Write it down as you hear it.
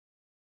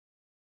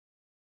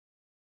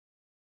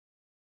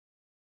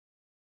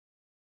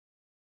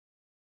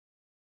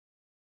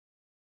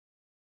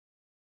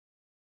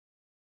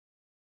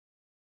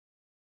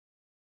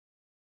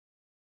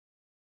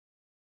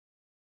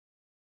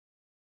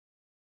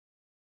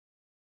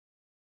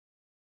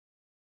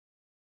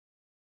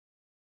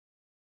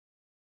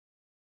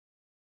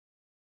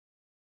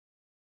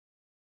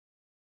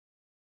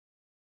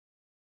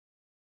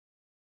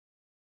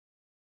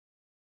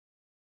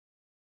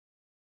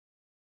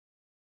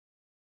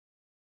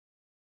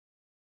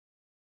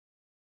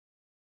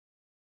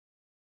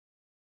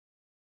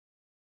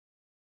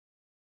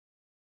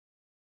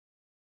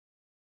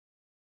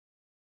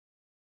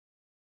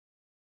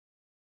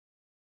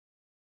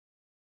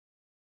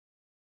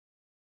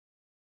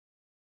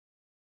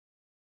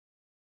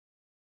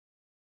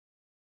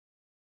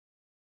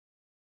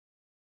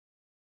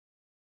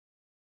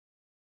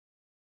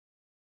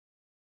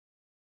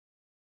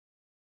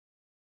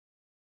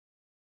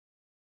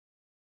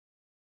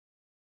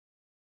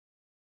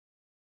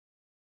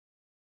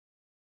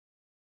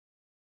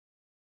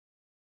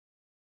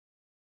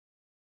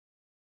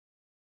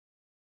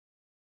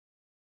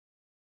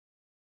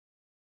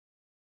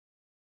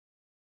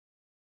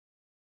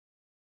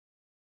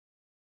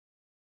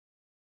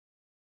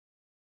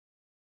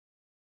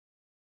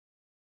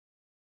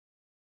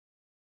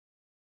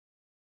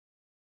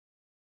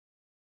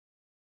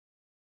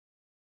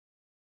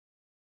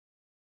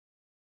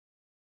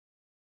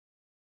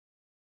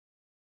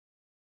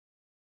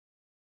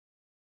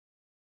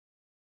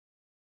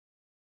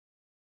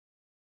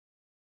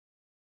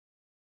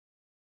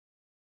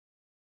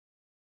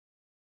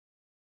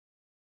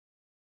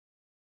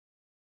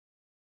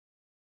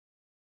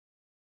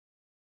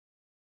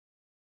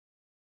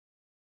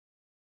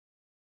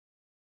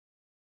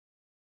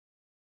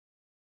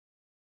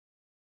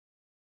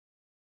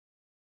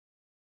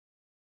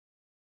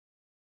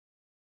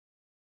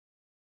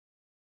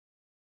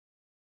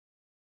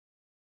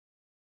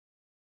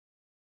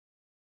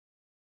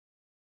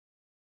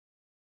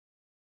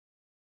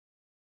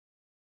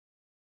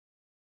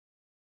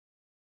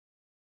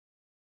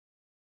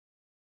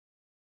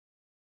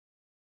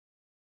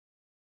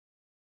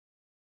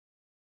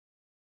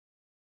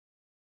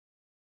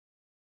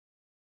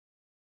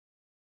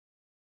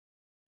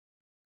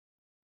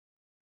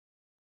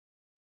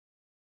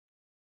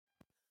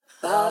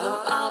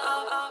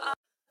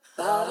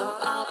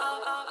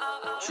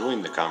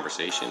Join the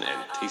conversation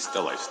and taste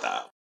the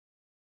lifestyle.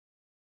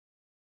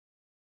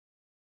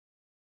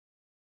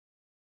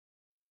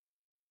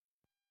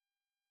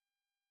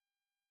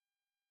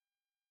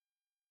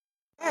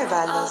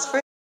 Everybody loves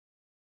free.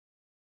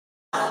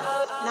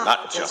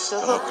 Not just a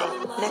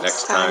hookup.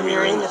 Next time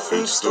you're in the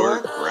food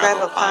store,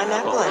 grab a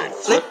pineapple and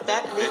flip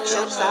that bitch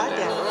upside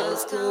down.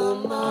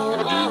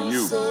 You do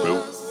you,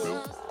 boo.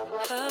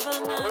 Her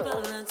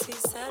benevolence, he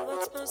said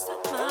what's most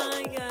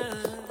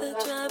admired. The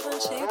drive when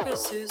she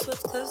pursues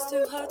what's close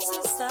to heart's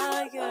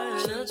desire.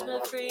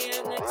 Judgment free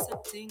and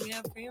accepting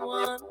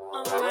everyone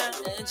around.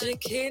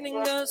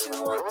 Educating those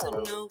who want to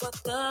know what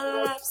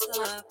the life's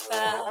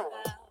about.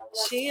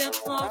 She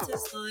applauds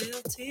his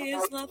loyalty,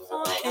 his love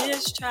for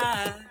his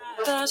tribe.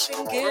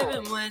 Passion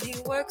given when he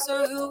works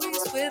or who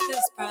he's with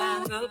is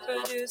pride.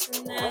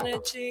 Producing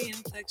energy,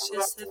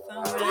 infectious if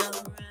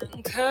around.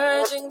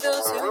 Encouraging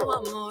those who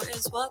want more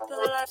is what the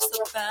life's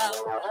about.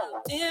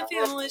 If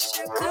you wish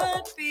you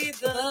could be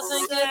the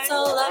same, it's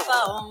all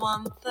about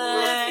one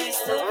thing. If you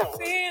still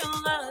feel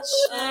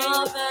ashamed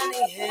of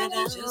any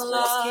hidden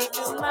love, just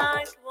keep in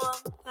mind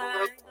one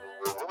thing.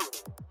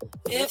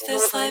 If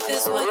this life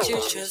is what you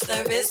choose,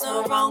 there is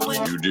no wrong with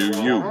you. Do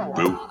you,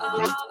 boo.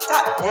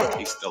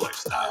 Taste the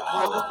lifestyle.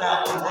 All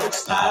about the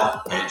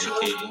lifestyle.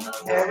 Educating.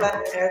 Everybody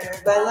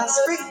loves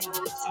free.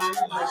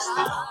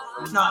 Lifestyle,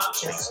 not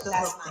just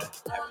plastic.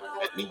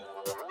 At me.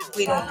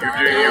 We don't You do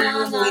you. We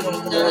don't know. You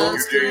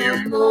do you. You do you,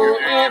 boo.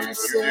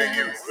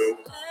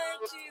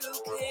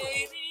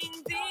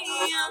 educating the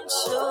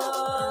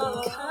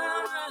unsure,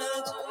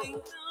 encouraging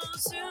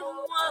those who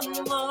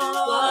want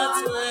more.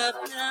 What's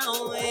left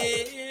now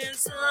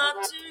is up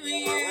to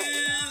you.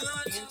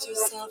 Get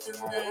yourself and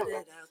let it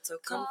out, so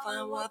come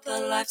find what the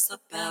life's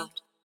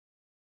about.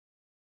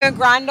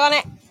 Grind on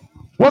it.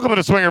 Welcome to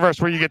the Swingerverse,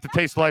 where you get to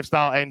taste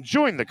lifestyle and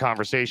join the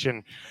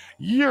conversation.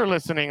 You're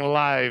listening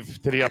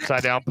live to the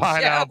Upsidedown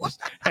Pineapple,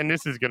 and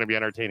this is going to be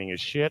entertaining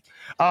as shit.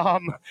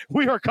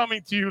 We are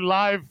coming to you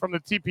live from the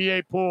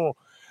TPA pool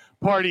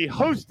party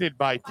hosted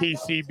by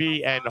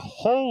TCB, and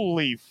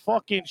holy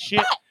fucking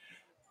shit,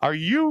 are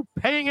you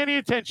paying any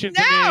attention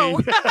to me?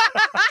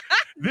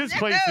 This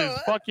place is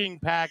fucking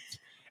packed,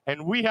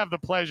 and we have the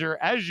pleasure,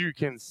 as you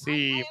can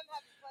see,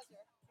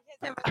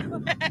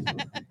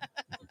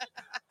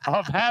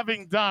 of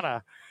having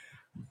Donna,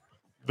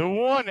 the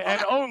one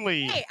and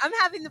only. Hey, I'm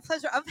having the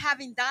pleasure of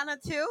having Donna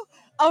too.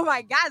 Oh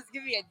my God, it's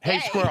gonna be a day. Hey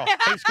squirrel,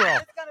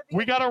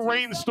 we got a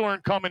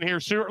rainstorm coming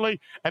here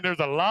shortly, and there's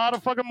a lot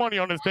of fucking money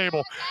on this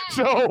table.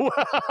 So,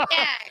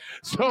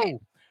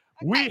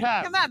 we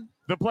have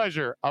the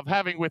pleasure of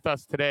having with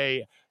us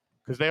today,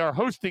 because they are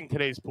hosting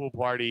today's pool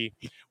party.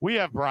 We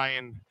have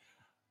Bryan,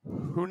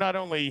 who not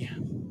only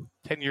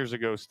 10 years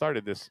ago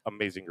started this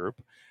amazing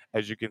group,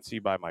 as you can see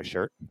by my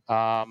shirt.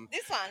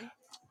 This one.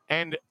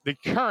 And the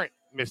current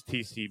Miss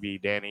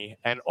TCB, Dani,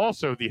 and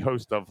also the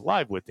host of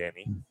Live with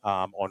Dani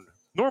on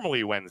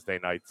normally Wednesday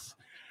nights.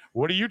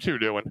 What are you two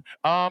doing?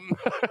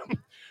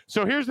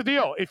 So here's the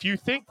deal. If you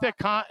think that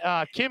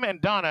Kim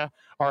and Donna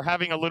are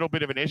having a little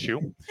bit of an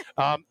issue,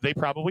 they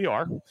probably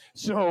are.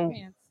 So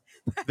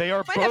they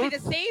are both the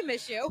same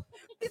issue.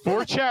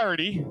 for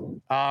charity,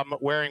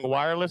 wearing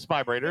wireless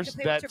vibrators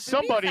that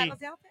somebody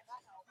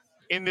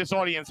in this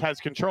audience has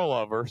control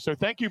over. So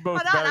thank you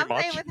both very much. I'm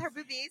playing with her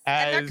boobies,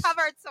 and they're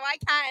covered, so I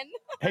can.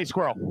 Hey,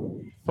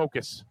 squirrel,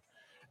 focus.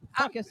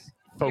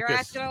 You're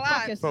asking a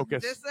lot.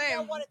 Focus. Just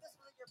saying.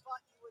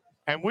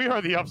 And we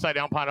are the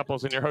Upside-Down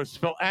Pineapples and your hosts,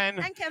 Phil and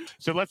Kim.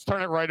 So let's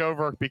turn it right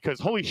over, because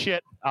holy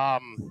shit,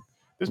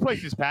 this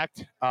place is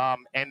packed.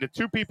 And the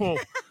two people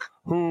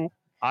who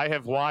I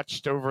have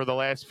watched over the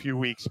last few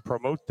weeks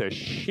promote the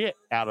shit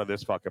out of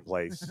this fucking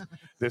place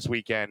this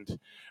weekend,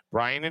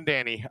 Bryan and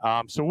Dani.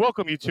 So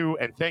welcome you two,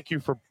 and thank you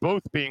for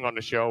both being on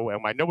the show.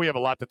 And I know we have a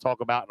lot to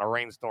talk about in a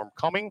rainstorm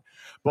coming,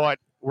 but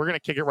we're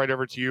gonna kick it right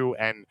over to you.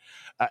 And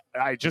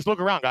I just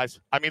look around, guys.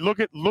 I mean, look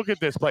at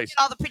this place.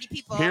 All the pretty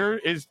people. Here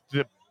is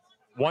the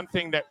one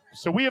thing that.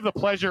 So we have the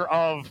pleasure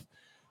of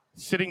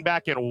sitting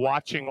back and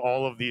watching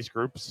all of these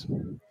groups.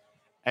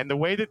 And the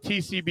way that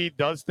TCB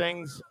does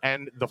things,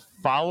 and the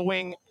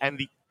following, and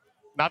the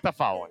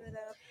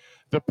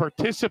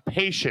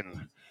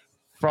participation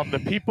from the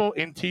people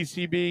in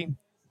TCB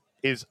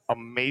is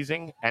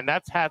amazing. And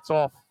that's hats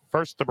off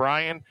first to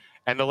Bryan,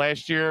 and the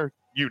last year,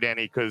 you,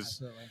 Dani,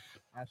 because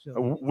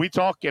we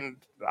talk, and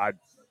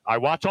I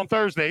watch on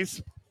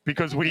Thursdays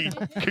because we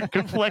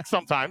conflict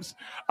sometimes.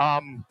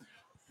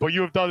 But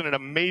you have done an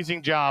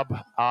amazing job,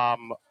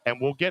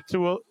 and we'll get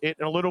to it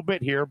in a little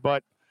bit here,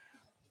 but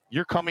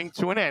you're coming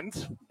to an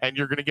end, and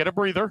you're going to get a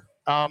breather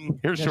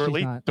here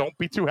shortly. Don't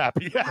be too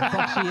happy. She is.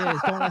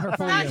 Don't let her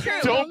fool you. True.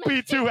 Don't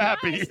be too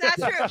happy. It's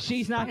not true.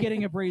 She's not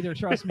getting a breather,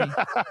 trust me.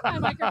 My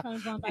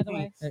microphone's on, by the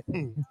way.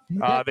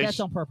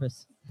 That's on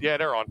purpose. Yeah,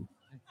 they're on.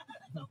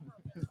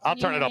 I'll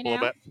turn it up a little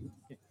bit.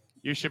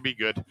 You should be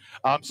good.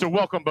 So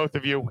welcome both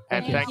of you,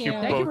 and Thank thank you you.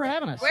 Thank you both. for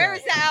having us. Where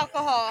is the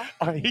alcohol?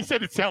 He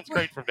said it sounds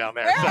great from down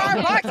there. Where So,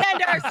 are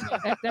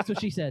bartenders? That's what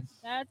she said.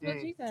 That's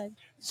what she said.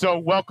 so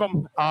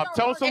welcome.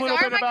 Tell us a Is little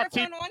our bit about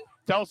microphone on?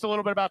 Tell us a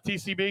little bit about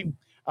TCB,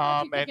 Why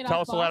don't you kick and it tell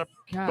off, us a lot of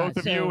God, both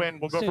of you, and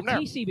we'll go so from there.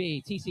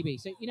 TCB. So Let me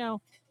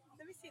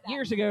see that.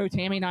 years ago,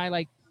 Tammy and I,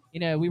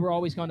 we were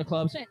always going to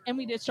clubs, and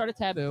we did start a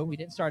Taboo. We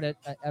didn't start at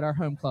our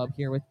home club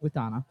here with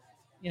Donna,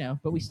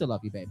 but we still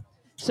love you, babe.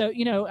 So,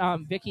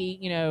 Vicky,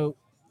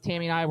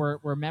 Tammy and I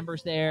were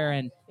members there,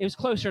 and it was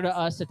closer to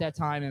us at that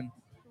time.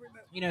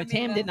 And,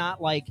 Tam did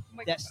not like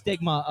that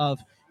stigma of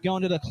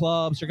going to the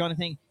clubs or going to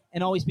things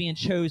and always being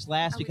chose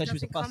last because she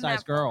was a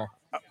plus-size girl.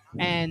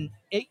 And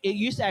it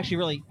used to actually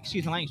really,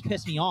 excuse my language,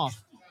 piss me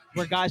off.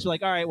 Where guys were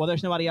like, all right, well,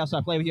 there's nobody else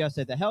I play with you. I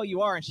said, the hell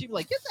you are. And she'd be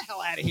like, get the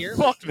hell out of here.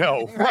 Fuck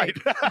no. Right.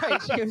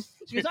 Right. She goes,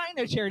 I ain't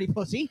no charity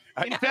pussy.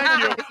 Thank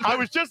you. I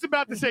was just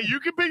about to say, you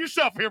can be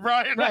yourself here,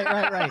 Brian.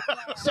 Right.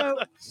 So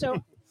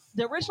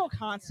the original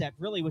concept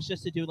really was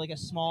just to do like a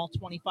small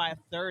 25,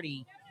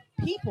 30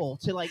 people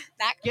to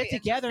That could get be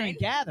together and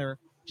interesting. gather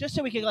just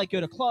so we could go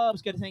to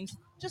clubs, go to things,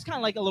 just kind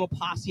of like a little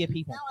posse of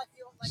people.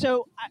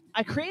 So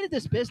I created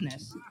this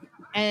business,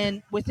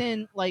 and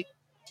within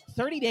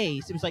 30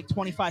 days, it was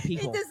 25 He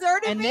people.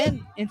 deserted And me.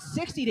 then in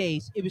 60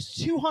 days, it was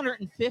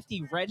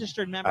 250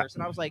 registered members.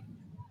 And I was like,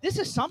 this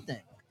is something.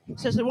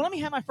 So I said, well, let me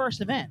have my first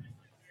event.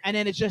 And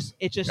then it just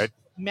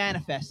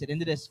manifested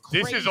into this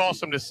crazy. This is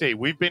awesome to see.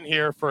 We've been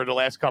here for the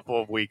last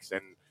couple of weeks,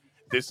 and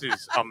this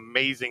is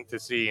amazing to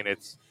see. And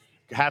it's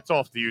hats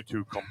off to you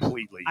two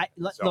completely.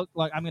 Look,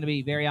 I'm going to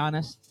be very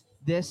honest.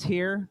 This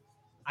here,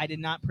 I did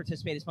not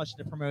participate as much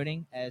in the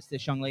promoting as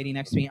this young lady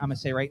next to me. I'm going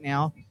to say right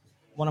now,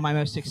 one of my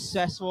most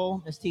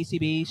successful Miss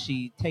TCB.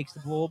 She takes the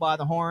bull by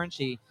the horn.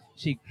 She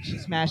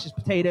smashes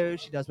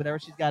potatoes. She does whatever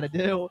she's got to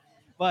do.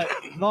 But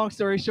long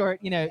story short,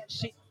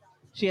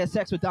 she has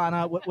sex with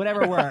Donna.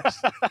 Whatever works.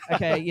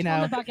 Okay,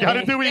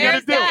 Gotta do what you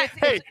gotta do.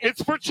 Hey,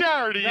 it's for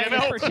charity, Right, you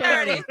know. it's for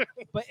charity.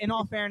 But in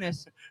all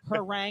fairness,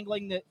 her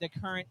wrangling the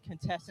current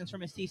contestants from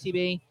Miss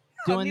TCB,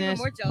 doing I'm even this,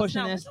 more jealous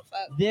pushing now. this. What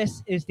the fuck?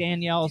 This is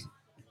Danielle's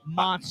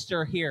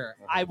monster here.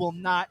 I will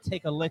not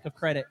take a lick of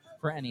credit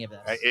for any of this.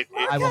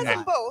 I will Cousin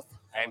not. both.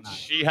 And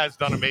she has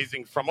done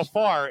amazing from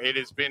afar. It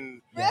has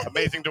been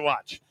amazing to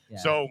watch. Yeah.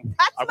 So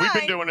That's we've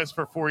been mine. doing this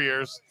for 4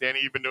 years.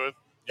 Dani, you've been doing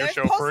your There's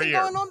show for a posting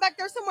year. going on back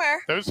there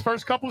somewhere. Those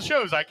first couple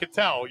shows, I could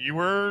tell you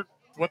were,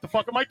 what the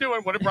fuck am I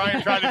doing? What did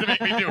Brian try to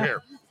make me do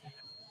here?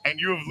 And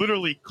you have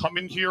literally come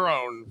into your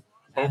own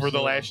over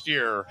the last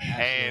year.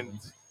 And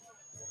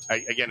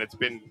again,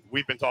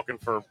 we've been talking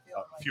for a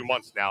few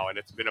months now, and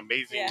it's been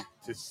amazing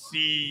to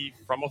see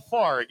from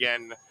afar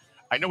again.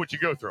 I know what you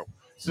go through.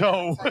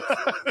 So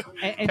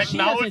And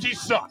technology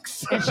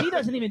sucks. And she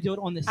doesn't even do it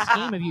on the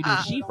scheme of you do.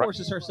 She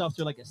forces herself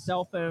through a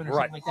cell phone or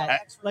something like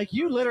that.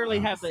 You literally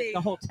have the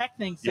whole tech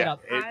thing set up.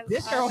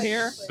 This girl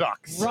here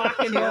sucks. rock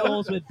and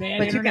rolls with band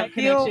But you internet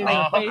can feel- connections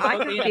on I Facebook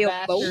can being a feel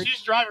bastard.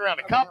 She's driving around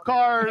in cop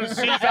cars.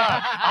 She's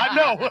I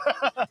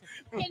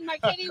know. In my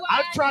kitty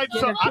I've tried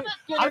some.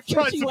 I've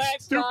tried some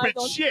stupid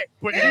shit,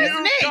 but you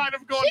Here's me. kind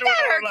of going She to got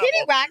her another kitty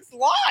level. wax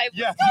live.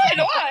 Yeah. What's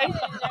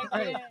going on?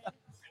 Right.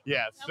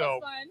 Yeah. That So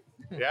was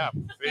fun. yeah, it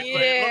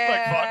looked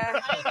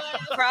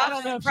like fun. I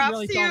don't know if she Props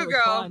really to thought you, it was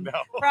girl. fun. No.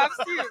 Props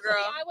to you, See, girl.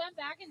 I went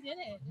back and did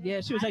it. Yeah,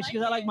 she was like,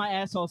 I like my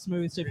asshole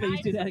smooth, so please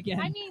do that again.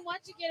 I mean,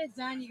 once you get it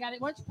done, you got it.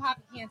 Once you pop,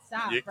 you can't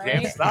stop. You right?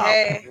 can't stop.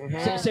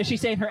 Hey. So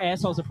she's saying her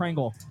asshole's a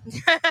Pringle.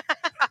 I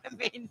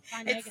mean,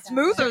 Fine, make it's it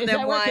smoother Is than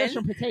that where it goes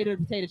one. from potato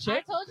to potato I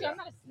chip? told you, I'm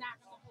not a snack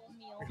on the whole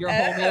meal. Your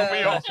whole meal?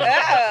 meal.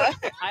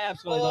 I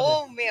absolutely love it.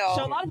 Whole meal.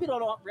 So a lot of people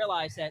don't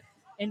realize that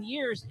in the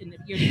years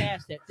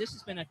past that this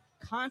has been a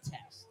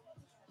contest.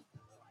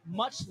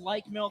 Much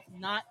like milk,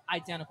 not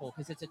identical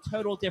because it's a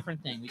total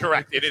different thing.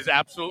 Correct. It is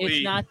absolutely.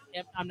 It's not.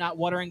 I'm not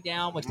watering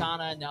down what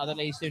Donna and the other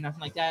ladies do, nothing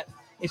like that.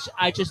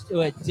 I just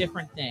do a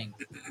different thing.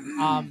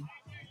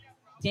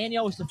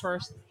 Danielle was the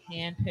first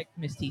hand-picked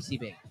Miss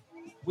TCB.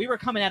 We were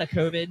coming out of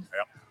COVID,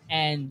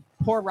 and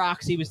poor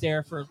Roxy was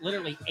there for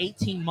literally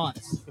 18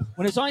 months.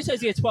 When it was only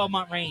supposed to be a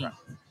 12-month reign,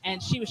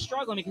 and she was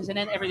struggling because then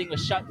everything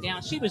was shut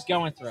down. She was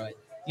going through it.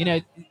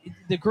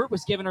 The group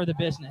was giving her the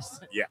business.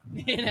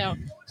 Yeah.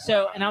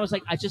 So, and I was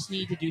like, I just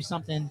need to do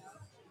something.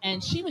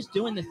 And she was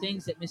doing the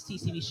things that Miss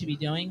TCB should be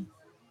doing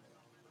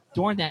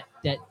during that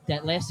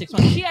last 6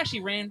 months. She actually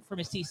ran for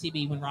Miss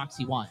TCB when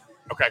Roxy won.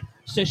 Okay.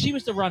 So she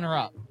was the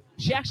runner-up.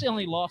 She actually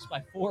only lost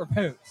by 4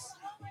 votes.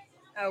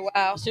 Oh,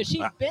 wow. So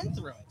she's been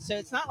through it. So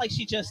it's not like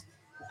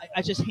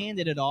I just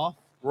handed it off.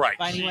 Right.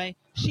 But anyway,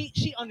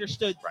 she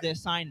understood the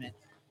assignment.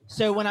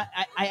 So when I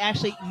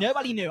actually,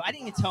 nobody knew. I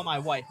didn't even tell my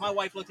wife. My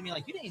wife looked at me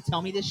like, you didn't even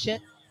tell me this shit.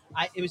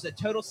 It was a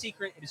total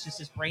secret. It was just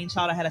this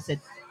brainchild I had. I said,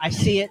 I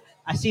see it.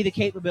 I see the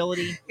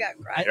capability.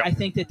 I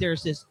think that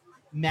there's this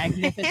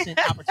magnificent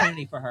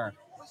opportunity for her.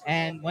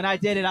 And when I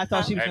did it, I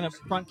thought she was going to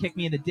front kick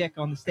me in the dick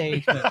on the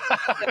stage. But,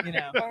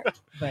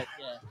 but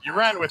yeah. You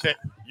ran with it.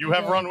 You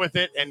have run with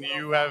it, and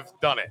you have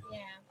done it. Yeah.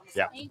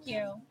 Yeah. Thank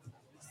you.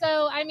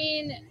 So, I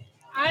mean,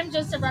 I'm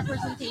just a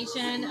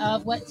representation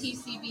of what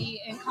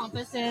TCB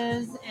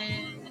encompasses,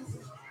 and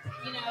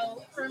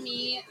for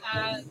me,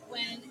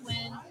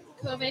 when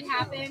COVID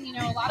happened,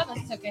 a lot of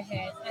us took a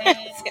hit, and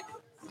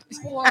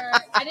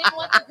I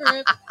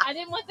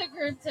didn't want the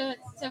group to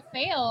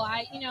fail.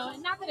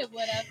 Not that it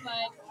would have,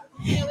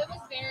 but it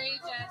was very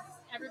just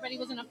everybody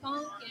was in a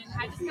funk, and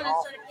I just kind of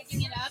started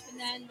picking it up, and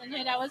then the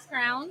night I was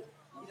crowned,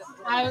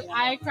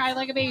 I cried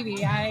like a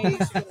baby. I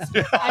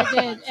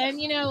did, and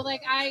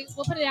I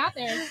will put it out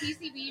there.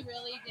 TCB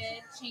really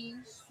did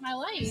change my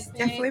life.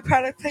 Definitely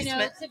product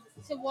placement.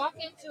 To walk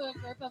into a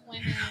group of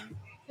women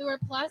who are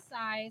plus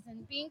size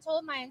and being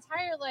told my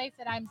entire life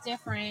that I'm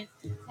different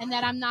and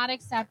that I'm not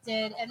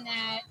accepted and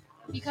that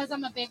because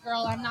I'm a big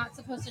girl, I'm not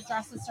supposed to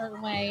dress a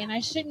certain way and I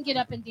shouldn't get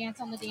up and dance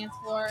on the dance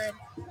floor. And,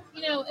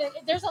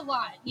 there's a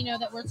lot,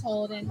 that we're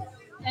told. And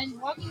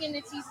walking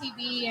into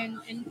TCB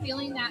and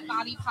feeling that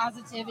body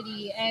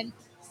positivity and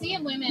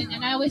seeing women,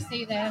 and I always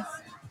say this,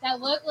 that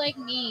look like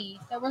me,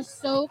 that were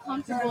so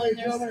comfortable in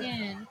their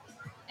skin.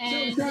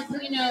 And,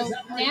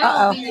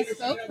 now being a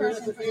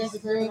spokesperson for this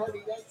group,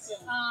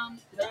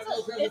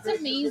 it's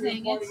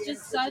amazing. It's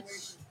just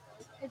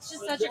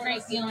such a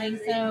great feeling.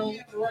 So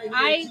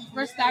I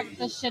respect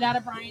the shit out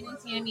of Bryan and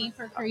Tammy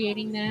for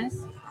creating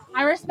this.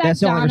 I respect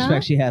That's the only Donna.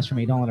 respect she has for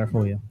me. Don't let her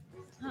fool you.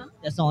 Huh?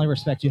 That's the only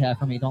respect you have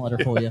for me. Don't let her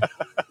fool you.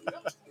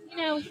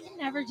 You can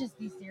never just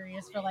be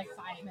serious for like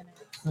 5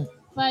 minutes.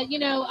 But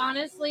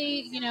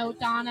honestly,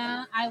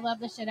 Donna, I love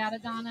the shit out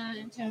of Donna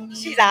and Tony.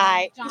 She's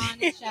aight. John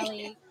and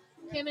Shelly.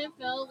 Kim and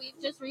Phil,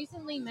 we've just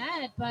recently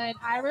met, but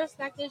I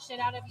respect the shit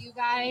out of you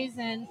guys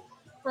and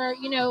for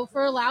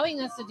allowing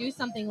us to do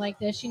something like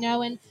this,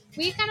 and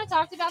we kind of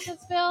talked about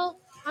this, Phil.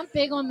 I'm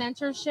big on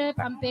mentorship.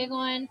 I'm big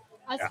on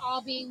us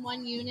all being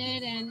one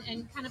unit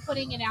and kind of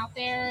putting it out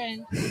there.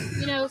 And,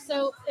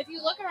 so if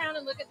you look around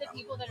and look at the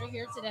people that are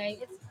here today,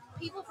 it's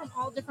people from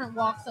all different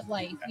walks of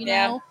life,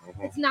 know?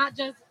 It's not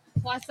just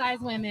plus size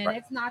women. Right.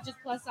 It's not just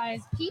plus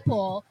size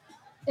people.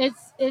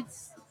 It's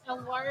a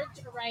large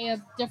array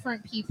of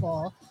different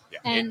people. Yeah.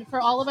 And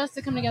for all of us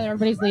to come together,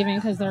 everybody's leaving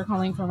because they're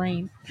calling for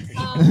rain.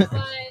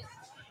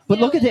 But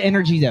look at the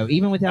energy, though,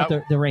 even without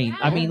the rain. Yes.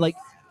 I mean,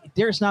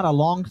 there's not a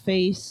long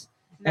face.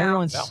 No.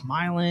 Everyone's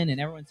smiling, and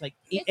everyone's like,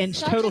 and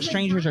total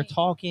strangers are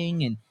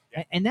talking,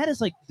 and that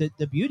is like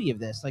the beauty of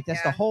this. Like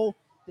that's the whole.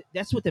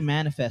 That's what the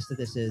manifest of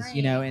this is,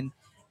 right.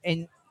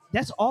 And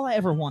that's all I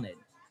ever wanted.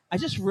 I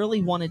just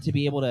really wanted to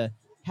be able to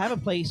have a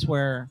place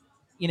where,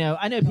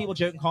 I know people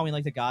joke and call me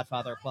like the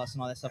Godfather Plus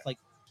and all that stuff. Like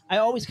I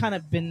always kind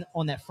of been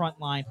on that front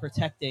line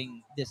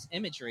protecting this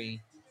imagery.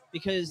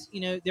 Because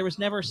there was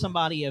never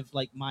somebody of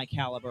like my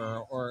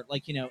caliber or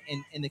like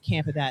in the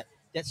camp of that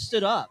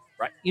stood up,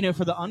 right?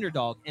 For the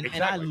underdog, and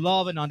I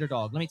love an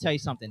underdog. Let me tell you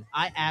something.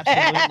 I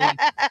absolutely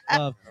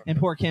love. And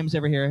poor Kim's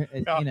over here,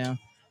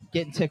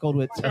 getting tickled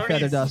with a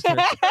feather duster.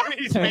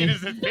 Tony's made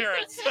his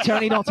appearance.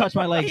 Tony, don't touch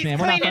my legs, man.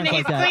 We're not friends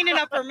like that. He's cleaning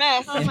up her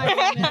mess. Oh my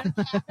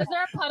goodness! Is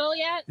there a puddle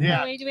yet?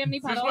 Yeah. Do we have any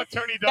puddles? This is what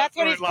Tony does. That's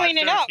what he's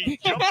cleaning up. He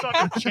jumps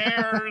under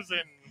chairs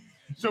and.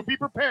 So be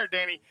prepared,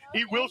 Dani.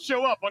 He will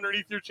show up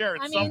underneath your chair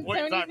at some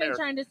point in time. Tony's been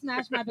trying to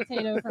smash my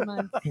potato for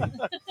months.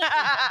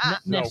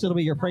 Next, it'll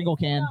be your Pringle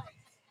can.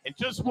 And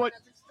just what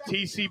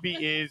TCB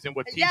is and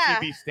what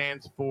TCB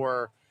stands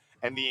for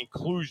and the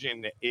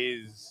inclusion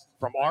is,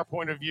 from our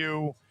point of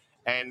view,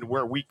 and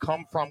where we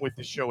come from with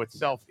the show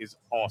itself is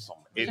awesome.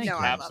 It's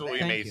absolutely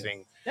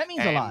amazing. That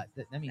means a lot.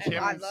 That means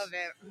I love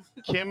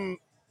it. Kim,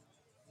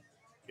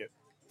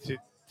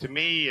 to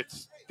me,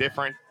 it's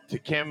different. To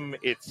Kim,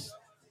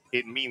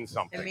 it means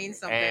something. It means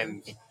something.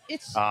 And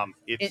it's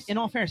in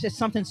all fairness, it's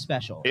something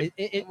special.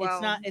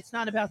 It's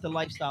not about the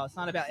lifestyle. It's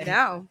not about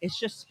It's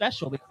just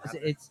special because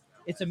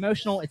it's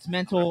emotional, it's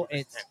mental,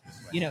 it's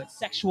it's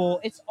sexual,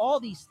 it's all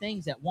these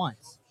things at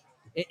once.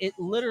 It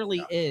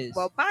literally is.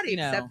 Well, body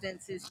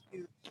acceptance is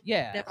huge.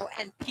 Yeah.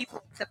 And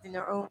people accepting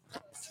their own.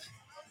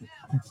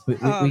 We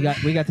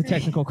got the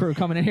technical crew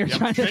coming in here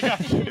trying to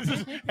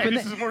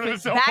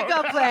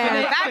backup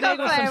plan.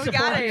 We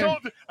got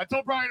it. I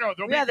told Bryan,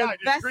 there'll be a guy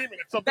just screaming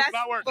if something's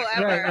not working.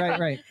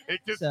 Right. It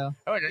just,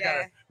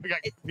 we got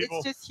people.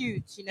 It's just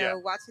huge,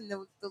 watching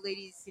the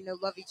ladies,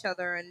 love each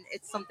other, and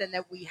it's something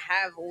that we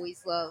have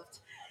always loved,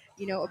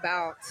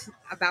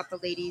 about the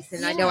ladies.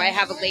 And I know I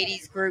have a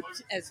ladies group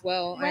as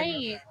well. Right.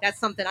 And that's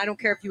something I don't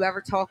care if you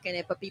ever talk in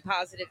it, but be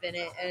positive in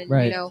it. And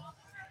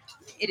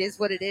it is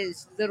what it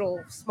is.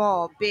 Little,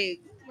 small,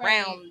 big,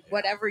 round,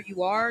 whatever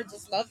you are,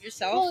 just love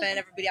yourself, and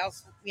everybody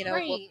else,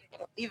 will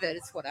leave it.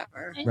 It's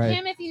whatever. And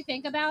Kim, if you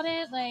think about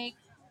it, like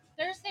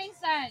there's things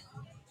that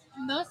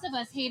most of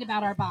us hate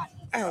about our bodies.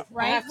 Oh,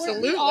 right?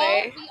 Absolutely. We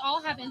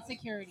all have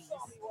insecurities.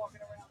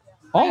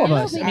 All of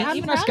us. I mean,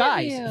 even us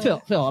guys.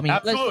 Phil. I mean,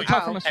 absolutely. Let's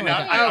talk from a and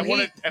I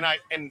want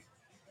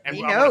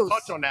to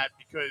touch on that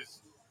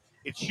because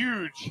it's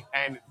huge.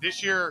 And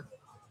this year,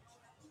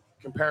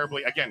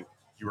 comparably, again,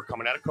 you were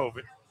coming out of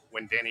COVID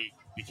when Dani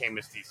became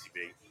Miss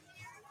TCB.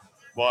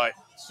 But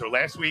so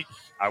last week,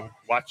 I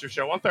watched your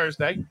show on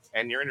Thursday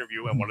and your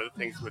interview, and one of the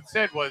things it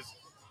said was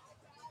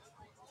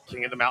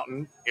King of the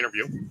Mountain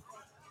interview.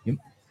 Yep.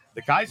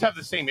 the guys have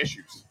the same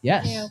issues.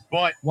 Yes, Yeah.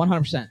 But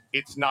 100%.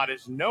 it's not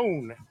as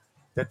known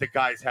that the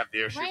guys have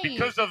the issue Right.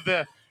 because of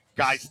the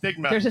guy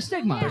stigma. There's a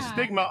stigma. Yeah. The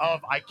stigma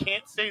of I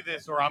can't say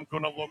this or I'm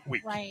going to look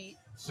weak. Right.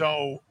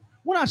 So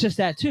Well, not just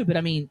that too, but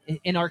I mean,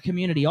 in our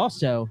community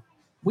also,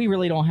 we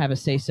really don't have a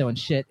say so in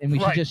shit, and we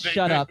should Right, just they-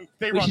 shut they- up.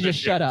 they We run should this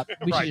just shut shit. up.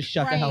 We Right. should just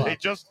shut the hell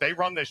Right. up. they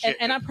run this shit.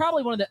 And I'm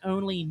probably one of the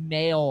only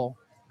male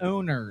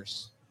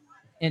owners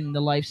in the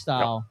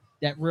lifestyle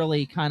that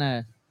really kind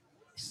of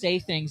say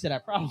things that I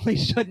probably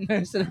shouldn't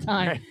most of the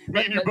time.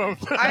 Me and you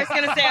both. I was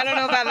gonna say I don't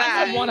know about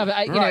I'm that. one of it,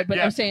 you know. Right, But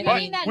yeah. I'm saying, But I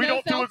mean, that we no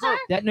don't do a filter? group.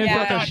 that no Yeah.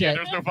 filter God, yeah, shit.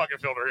 there's no fucking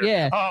filter here.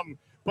 Yeah.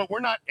 But we're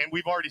not, and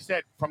we've already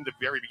said from the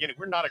very beginning,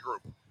 we're not a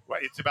group.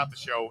 Right? It's about the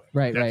show.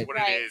 Right, That's right. what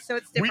Right. it is. So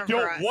it's We different for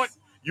don't us. want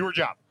your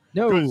job.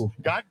 'Cause No,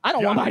 God, I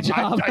don't want my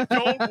job. I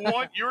don't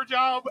want your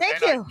job.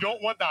 Thank and you. I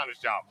don't want Donna's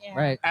job Yeah.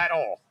 right. at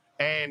all.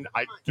 And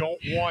I don't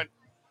want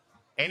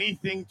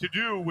anything to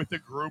do with the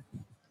group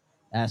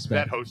Aspect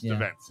that hosts yeah.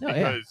 events No, yeah.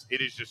 because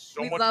it is just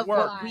so we much love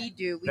work. what we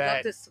do. We that-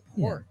 love to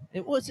support. Yeah.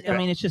 It was. Yeah. I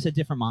mean, it's just a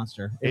different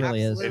monster. It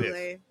really is. It is.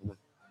 Absolutely.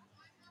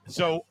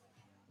 So,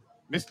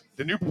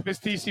 the new Miss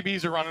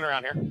TCBs are running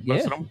around here. Most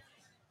Yeah. of them.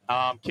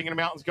 King of the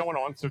Mountain's going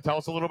on. So tell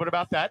us a little bit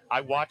about that.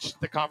 I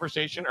watched the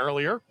conversation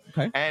earlier.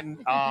 Okay. And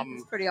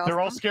It's pretty awesome. they're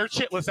all scared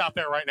shitless out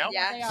there right now.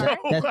 Yeah. They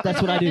So, are.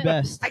 That's what I do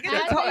best. I got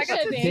As to talk. they I got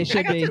should to, be. They should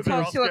I got be. to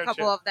talk to a They're all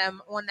couple of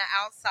them on the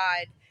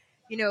outside,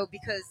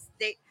 because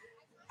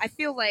I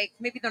feel like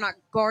maybe they're not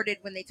guarded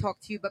when they talk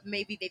to you, but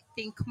maybe they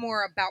think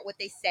more about what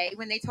they say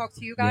when they talk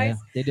to you guys.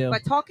 Yeah, they do.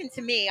 But talking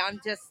to me, I'm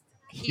just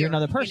here. You're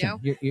another person.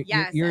 You know? You're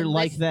Yes, you're and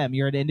like listen- them.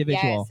 You're an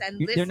individual. Yes,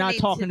 and They're not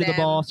listening talking to the them.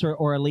 boss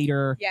or a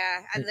leader.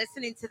 Yeah, and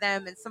listening to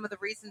them and some of the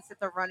reasons that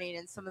they're running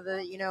and some of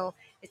the,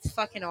 it's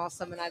fucking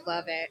awesome and I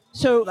love it.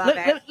 So Love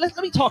it. let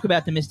me talk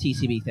about the Miss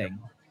TCB thing.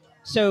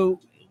 So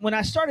when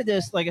I started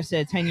this, like I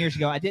said, 10 years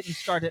ago, I didn't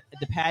start it,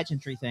 the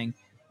pageantry thing.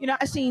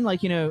 I seen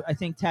I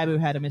think Taboo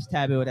had a Miss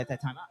Taboo at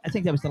that time. I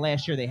think that was the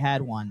last year they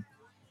had one.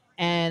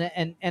 And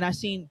I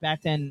seen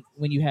back then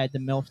when you had the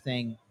MILF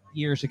thing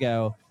years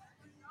ago,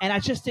 and I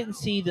just didn't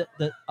see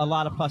a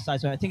lot of plus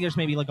size. I think there's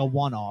maybe like a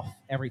one-off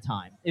every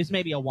time. It's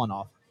maybe a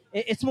one-off.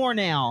 It's more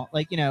now,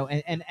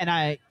 and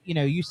I,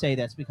 you say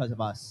that's because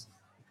of us.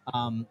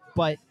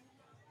 But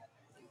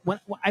when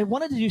I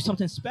wanted to do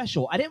something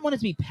special, I didn't want it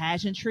to be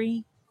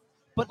pageantry,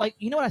 but what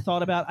I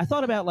thought about? I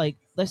thought about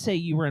let's say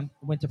you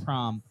went to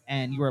prom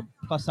and you were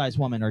a plus size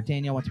woman, or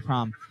Danielle went to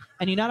prom,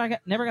 and you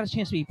never got a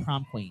chance to be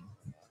prom queen.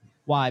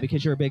 Why?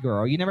 Because you're a big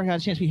girl. You never got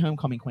a chance to be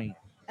homecoming queen.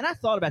 And I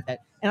thought about that,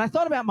 and I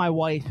thought about my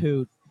wife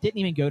who didn't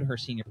even go to her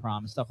senior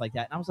prom and stuff like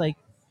that. And I was like,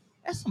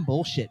 that's some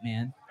bullshit,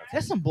 man.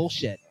 That's some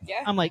bullshit.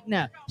 Yeah. I'm like,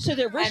 no. So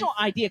the original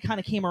idea kind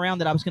of came around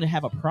that I was going to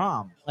have a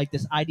prom, like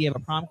this idea of a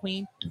prom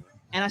queen.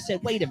 And I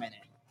said, wait a minute.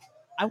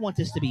 I want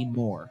this to be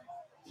more.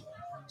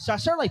 So I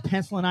started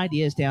penciling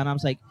ideas down. I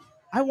was like,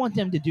 I want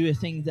them to do a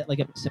thing that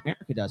Miss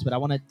America does, but I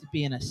want it to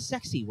be in a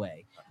sexy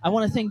way. I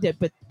want to think that,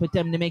 but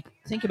them to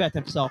think about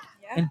themselves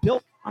and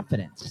build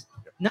confidence.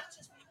 Not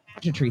just a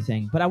pageantry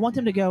thing, but I want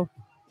them to go,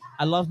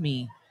 I love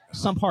me,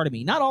 some part of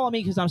me. Not all of me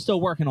because I'm still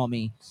working on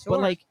me, Sure.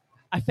 but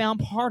I found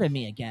part of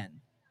me again.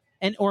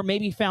 Or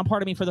maybe found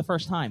part of me for the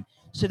first time.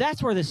 So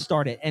that's where this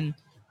started. And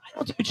I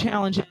don't do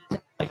challenges.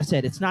 Like I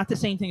said, it's not the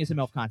same thing as a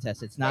MILF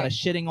contest. It's not a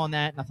shitting on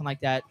that, nothing like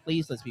that.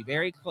 Please, let's be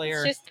very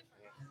clear.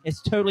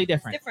 It's totally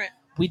different. different.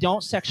 We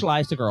don't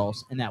sexualize the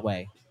girls in that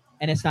way.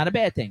 And it's not a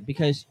bad thing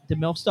because the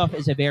MILF stuff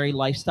is a very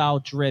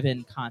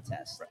lifestyle-driven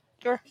contest.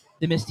 Sure.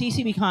 The Miss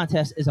TCB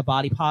contest is a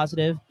body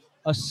positive,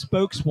 a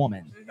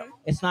spokeswoman. Mhm.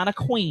 It's not a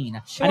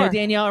queen. Sure. I know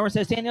Danielle everyone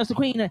says Danielle's the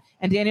queen,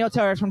 and Danielle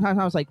tells her sometimes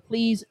I was like,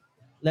 please,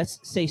 let's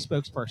say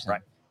spokesperson.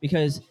 Right.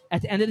 Because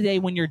at the end of the day,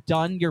 when you're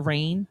done your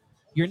reign,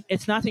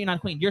 it's not that you're not a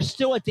queen. You're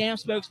still a damn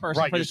spokesperson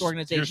right, for this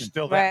organization. You're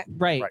still there.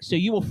 Right. Right. So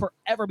you will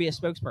forever be a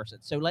spokesperson.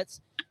 So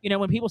let's,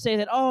 when people say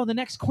that, oh, the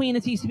next queen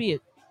of TCB,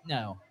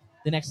 no,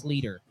 the next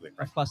leader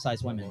of plus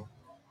size women,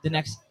 the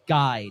next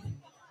guide,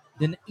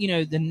 the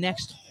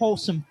next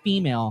wholesome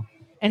female.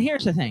 And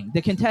here's the thing: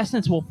 the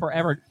contestants will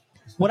forever.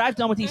 What I've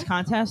done with these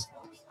contests,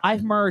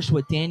 I've merged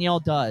what Danielle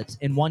does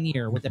in 1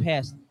 year with the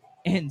past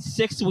in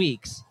 6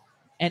 weeks.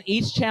 And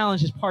each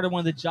challenge is part of one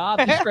of the job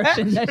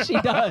descriptions that she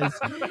does.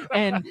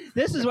 And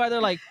this is why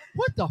they're like,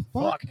 what the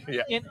fuck?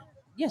 Yeah. And,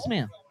 yes,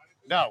 ma'am.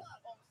 No.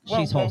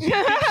 She's wholesome. You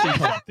can She's say wholesome.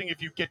 something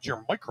if you get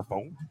your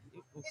microphone.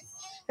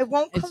 It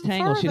won't come It's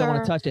tangled. further. She don't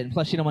want to touch it. And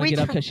plus, she don't want to We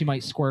get up don't- because she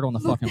might squirt on the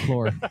fucking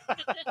floor.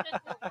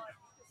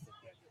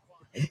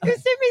 You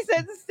see me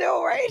sitting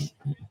still, right?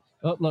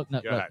 Oh, look. No,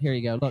 Go look. ahead. Here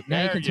you go. Look, now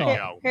There you can you talk.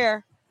 go.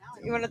 Here.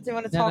 You want to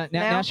Now, talk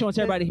now she wants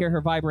everybody to hear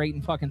her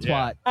vibrating fucking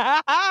twat.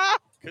 Yeah.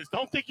 Because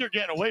don't think you're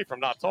getting away from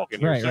not talking.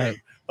 You're Right,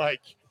 saying,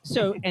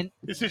 So, and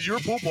this is your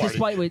pool party.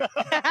 despite what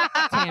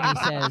Tammy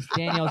says,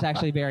 Danielle's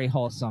actually very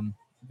wholesome.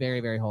 Very,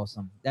 very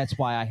wholesome. That's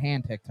why I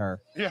handpicked her.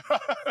 Yeah.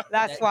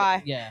 That's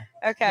why. Yeah.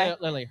 Okay.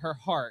 Literally, her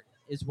heart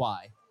is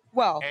why.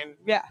 Well, And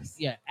yes.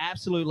 Yeah,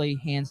 absolutely,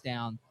 hands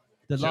down.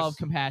 The Just- love,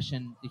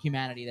 compassion, the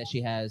humanity that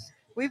she has.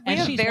 We And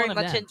have she's very one of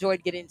much them.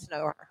 enjoyed getting to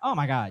know her. Oh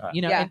my God!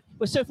 Yeah. And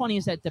what's so funny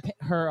is that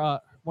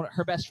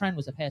her best friend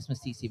was a past Miss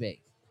TCB,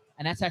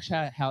 and that's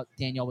actually how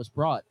Danielle was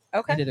brought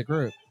Okay. into the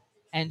group.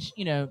 And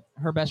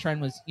her best friend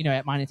was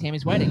at mine and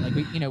Tammy's wedding. Like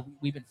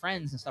we've been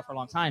friends and stuff for a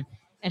long time.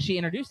 And she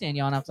introduced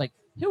Danielle, and I was like,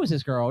 "Who is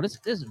this girl? This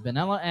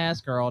vanilla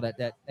ass girl that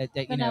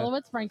Vanilla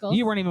with sprinkles.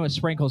 You weren't even with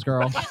sprinkles,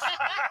 girl.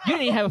 You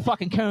didn't even have a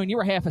fucking cone. You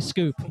were half a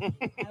scoop.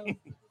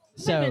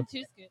 So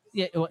 2 scoops.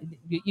 yeah, well,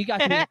 you got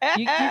to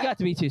be you got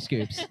to be 2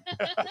 scoops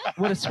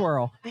with a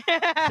swirl.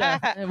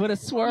 So, with a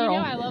swirl. You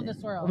know I love the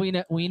swirl.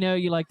 We know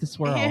you like to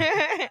swirl.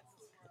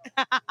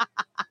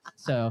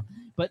 So,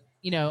 but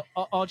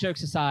all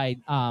jokes aside,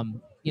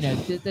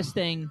 this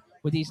thing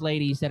with these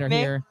ladies that are Mick?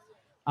 here,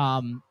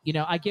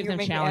 I give You're them making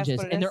me ask challenges,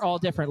 what it and is? they're all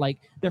different. Like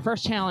their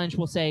first challenge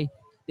will say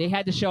they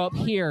had to show up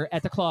here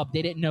at the club.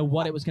 They didn't know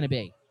what it was going to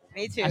be.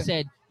 Me too. I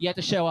said you have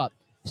to show up.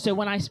 So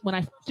when I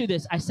do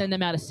this, I send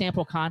them out a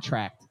sample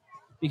contract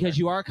because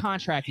you are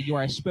contracted. You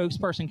are a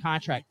spokesperson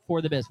contract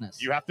for the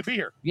business. You have to be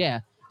here.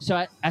 Yeah.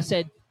 So I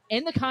said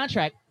in the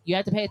contract you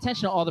have to pay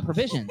attention to all the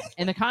provisions.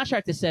 In the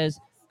contract it says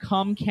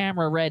come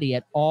camera ready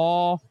at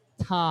all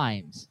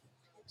times.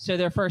 So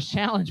their first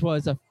challenge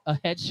was a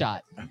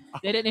headshot.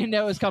 They didn't even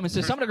know it was coming. So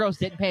some of the girls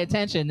didn't pay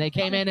attention. They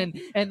came in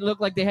and looked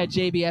like they had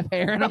JBF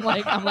hair. And I'm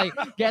like,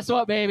 guess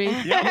what, baby?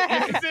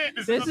 Yeah, this is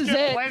it. This is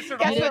it.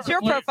 Guess what your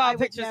Yeah. profile I would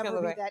picture's never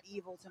gonna be look like? that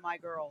evil to my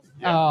girls.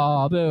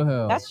 Oh,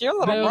 boo-hoo. That's your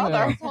little Boo-hoo.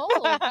 brother. Told,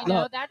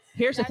 Look, that's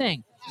Here's the that's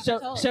thing.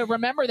 told. So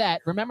remember that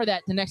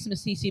the next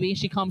Miss TCB,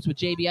 she comes with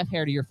JBF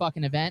hair to your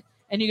fucking event.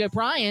 And you go,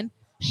 Bryan,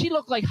 she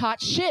looked like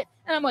hot shit.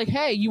 And I'm like,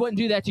 hey, you wouldn't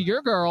do that to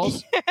your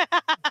girls.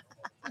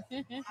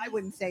 I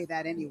wouldn't say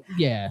that anyway.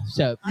 Yeah.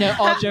 So no,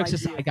 all jokes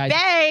aside, guys.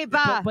 Babe!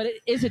 But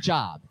it is a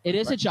job. It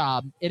is a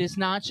job. It is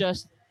not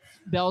just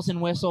bells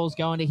and whistles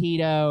going to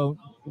Hito,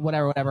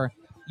 whatever.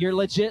 You're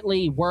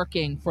legitly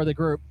working for the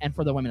group and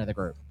for the women of the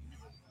group.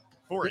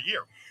 For a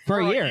year. For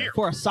a year.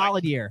 For a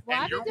solid year.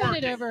 Well, I've been you're doing it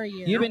working. over a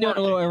year. You've been doing it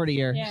a little over a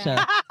year. Yeah. So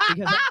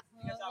because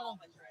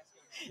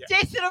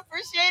Jason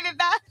appreciated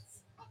that.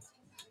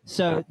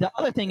 so the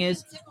other thing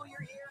is,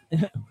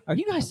 are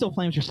you guys still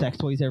playing with your sex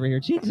toys over here?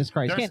 Jesus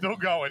Christ. They're still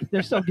going.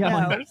 They're still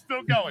going. They're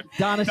still going.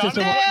 Donna's just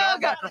Donna's Still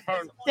holding that go-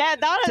 microphone. Yeah,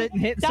 Donna's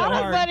hitting so Donna's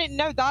hard. letting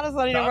everyone Donna's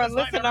listen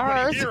letting to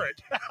everybody hers. hear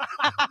it.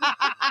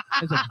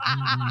 It's like,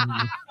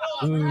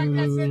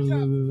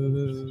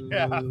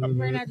 Yeah.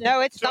 We're gonna have to-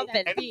 No, it's So-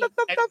 something. And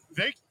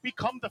they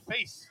become the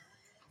face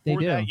They for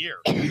do. that year.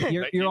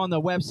 You're on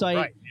the website.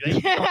 Right.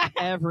 You're on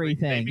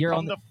everything. They You're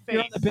on become the,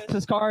 you're on the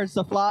business cards,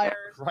 the flyers.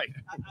 Right.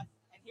 And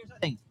here's the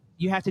thing: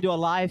 you have to do a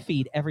live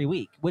feed every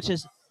week, which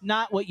is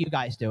not what you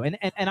guys do. And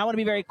I want to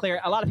be very clear.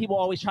 A lot of people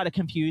always try to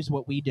confuse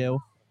what we do,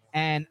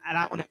 and I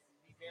want to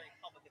be very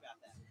public about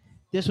that.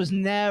 This was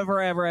never,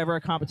 ever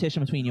a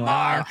competition between you and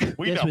I.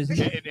 We This know. was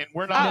And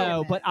we're not.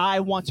 no, but I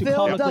want to Phil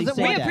publicly doesn't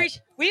say want- that.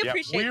 We Yeah,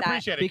 appreciate we that.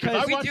 appreciate it Because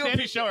because I we watch do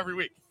Danny's show every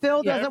week.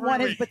 Phil Yeah, doesn't every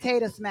want his week.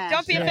 potato smash.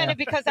 Don't be Yeah. offended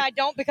because I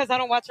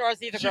don't want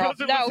yours either, She girl.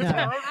 doesn't No, listen to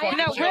her own No, fucking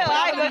no, show. real,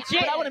 I But I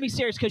legit. want to be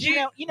serious because you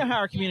know how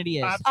our community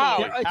is.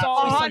 Absolutely. It's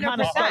always some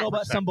kind of 100%.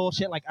 scuttlebutt, some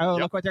bullshit like, oh,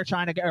 Yep. look what they're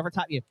trying to get over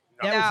top you.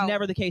 No. That was No.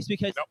 never the case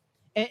because, Nope.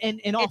 and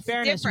in all It's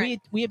fairness,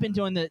 different. we have been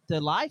doing the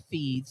live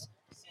feeds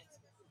since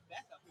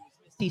Becca, who was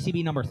Miss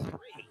TCB number 3.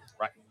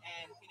 Right.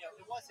 And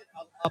it wasn't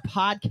a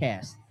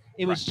podcast.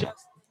 It was Right.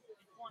 just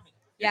informative.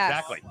 Yes.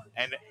 Exactly.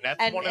 And that's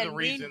And- one of the and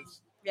we-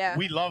 reasons Yeah.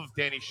 we love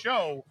Danny's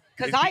show.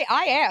 Because is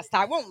I asked,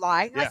 I won't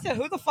lie. I Yeah. said,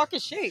 who the fuck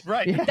is she?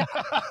 Right. Yeah.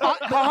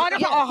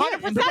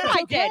 100% but that's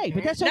I did. okay,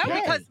 but that's No,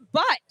 okay.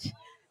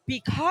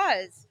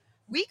 because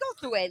we go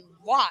through a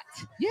lot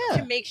Yeah.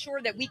 to make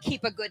sure that we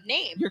keep a good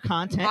name. Your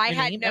content. I your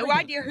had name, no everything.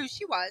 idea who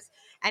she was,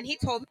 and he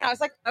told me. I was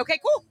like, okay,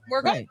 cool,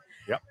 we're good. Right.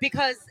 Yep.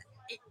 Because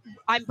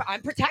I'm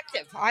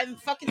protective. I'm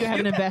fucking You have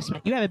an stupid.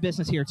 investment. You have a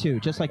business here too,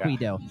 just like Yeah. we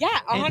do. Yeah,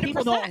 And 100%.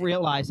 people don't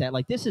realize that.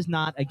 Like, this is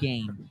not a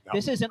game. No.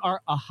 This isn't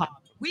a hobby.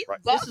 we Right.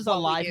 love This is a what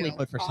we do.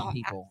 livelihood for some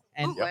people,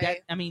 and absolutely. that,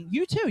 I mean,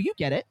 you too. You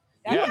get it.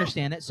 You Yeah.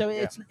 understand it. So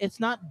it's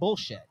not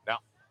bullshit. No.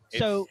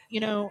 So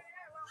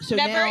so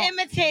Never now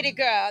imitated,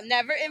 girl.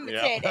 Never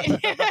imitated.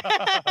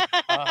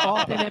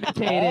 often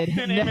imitated,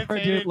 Often never imitated, duplicated. never There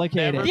it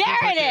duplicated.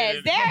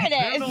 is. There it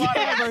There's is. a lot of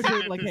Never acid at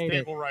this duplicated.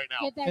 table right now.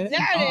 Get that There it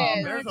TCB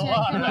is. There's merch a at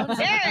lot of Kimona.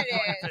 There acid it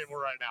at is. this table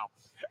right now.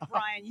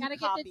 Brian, you Gotta get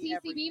the copy TCB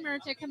everything.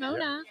 merch at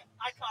Kimona.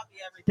 I copy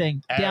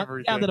everything down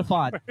Everything. to the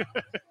font.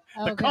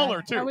 The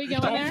color too. Are we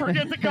going Don't there?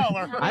 forget the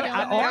color. I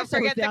Don't also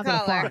forget look down the to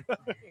the color.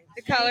 font.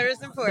 The color is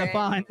The important.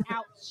 font.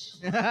 Ouch.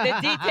 The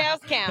details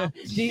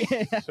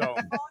count. So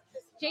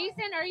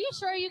Jason, are you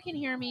sure you can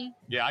hear me?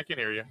 yeah, I can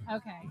hear you.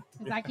 Okay,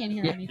 because I can't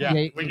hear anything. Yeah,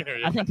 Yeah, we can hear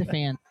you. I think the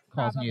fan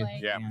calls you.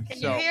 Probably. Yeah. Can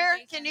So- you hear?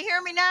 Can you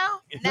hear me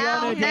now? We all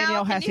Now, know Danielle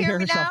now, has can you to hear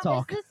me herself now?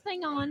 talk. Is this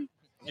thing on?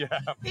 Yeah.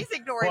 He's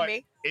ignoring But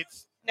me.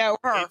 it's No,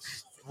 her.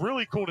 it's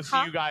really cool to see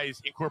Huh? you guys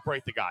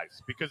incorporate the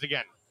guys because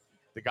again,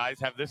 the guys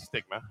have this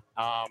stigma,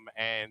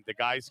 and the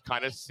guys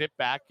kind of sit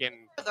back and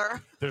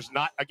there's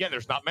not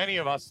many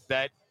of us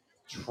that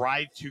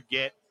try to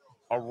get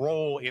a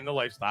role in the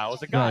lifestyle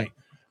as a guy. Right.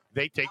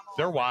 They take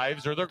their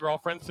wives or their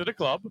girlfriends to the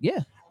club.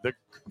 Yeah. The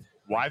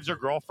wives or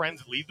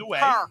girlfriends lead the way,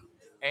 Her.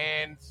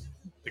 and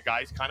the the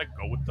guys kind of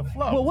go with the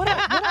flow. Well, what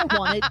I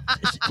wanted,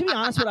 to be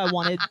honest, what I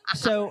wanted.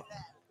 So,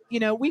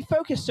 we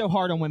focus so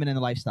hard on women in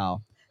the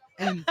lifestyle,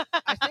 and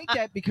I think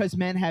that because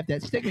men have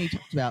that stigma you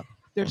talked about,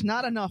 there's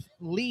not enough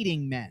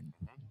leading men,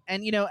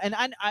 and and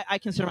I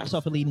consider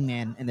myself a leading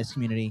man in this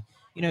community.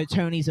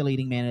 Tony's a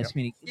leading man in this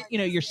community.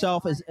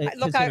 Yourself is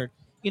considered.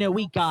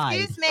 We guide.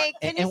 Excuse me.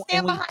 Can you and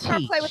stand we behind her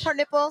and play with teach. her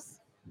nipples?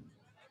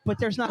 But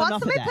there's not Want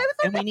enough of somebody that, play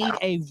with her and we need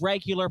a nipples?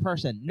 regular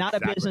person, not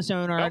Exactly. a business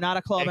owner, Yep. not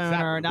a club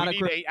owner, not we a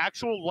group. need a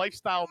actual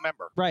lifestyle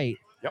member. Right.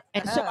 Yep.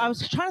 And so I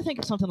was trying to think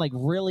of something like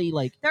really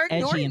like They're edgy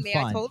ignoring and me.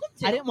 fun. I told them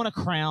to. I didn't want a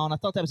crown. I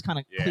thought that was kind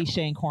of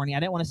cliche and corny. I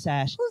didn't want a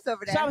sash. Who's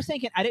over there? So I was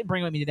thinking, I didn't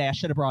bring it with me today. I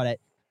should have brought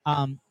it.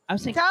 I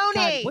was thinking,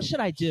 Tony! God, what should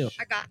I do?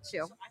 I got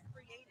you.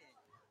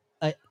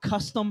 A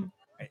custom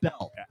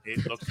belt.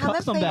 It looks Come and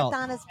Custom play belt. with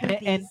Donna's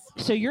And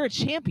boobies. so you're a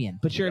champion,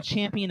 but you're a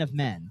champion of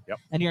men. Yep.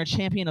 And you're a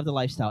champion of the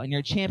lifestyle. And you're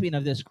a champion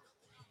of this.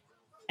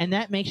 And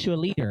that makes you a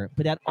leader,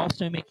 but that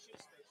also makes you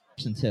a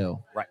person too.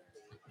 right.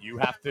 You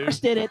have to.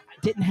 First did it,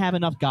 didn't have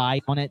enough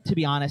guide on it, to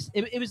be honest.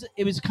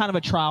 It was kind of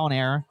a trial and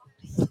error.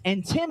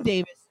 And Tim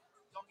Davis,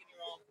 don't get me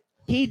wrong,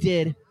 he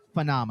did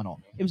phenomenal.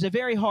 It was a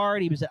very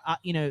hard. He was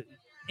a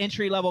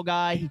entry level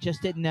guy. He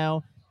just didn't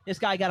know. This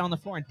guy got on the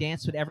floor and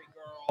danced with every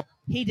girl.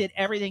 He did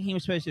everything he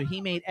was supposed to do.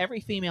 He made every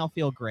female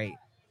feel great.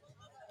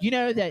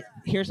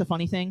 Here's the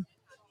funny thing.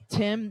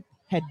 Tim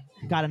had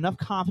got enough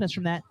confidence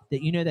from that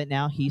that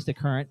now he's the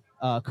current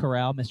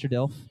Corral, Mr.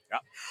 Dilf.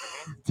 Yep.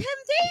 Tim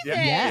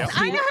Davis. Yes.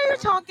 I know who you're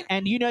talking.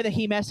 And that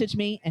he messaged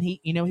me and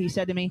he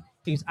said to me,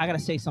 he goes, I got to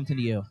say something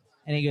to you.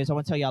 And he goes, I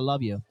want to tell you I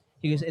love you.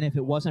 He goes, and if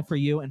it wasn't for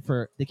you and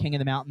for the King of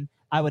the Mountain,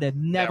 I would have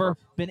never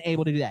been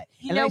able to do that.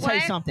 You And know let me tell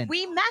what? you something.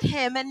 We met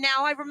him, and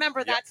now I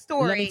remember that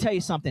story. Let me tell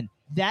you something.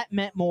 That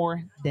meant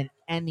more than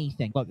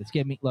anything. Look, it's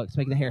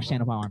making the hair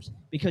stand on my arms.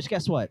 Because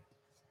guess what?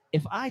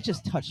 If I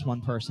just touch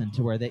one person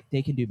to where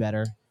they can do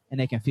better and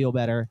they can feel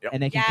better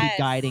and they can keep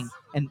guiding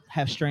and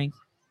have strength,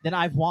 then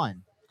I've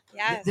won.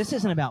 Yes. This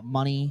isn't about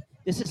money.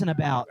 This isn't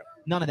about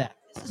none of that.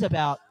 This is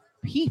about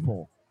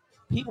people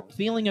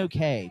feeling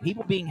okay,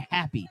 people being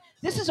happy.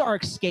 This is our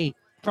escape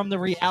from the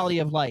reality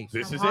of life.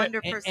 This is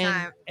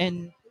 100%.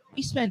 And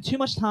we spend too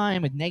much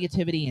time with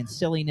negativity and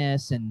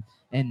silliness and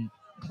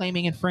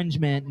claiming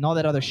infringement and all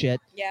that other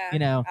shit.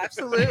 Yeah.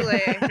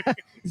 Absolutely.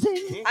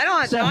 Zing. I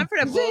don't have time for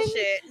that Zing.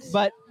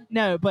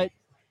 bullshit. But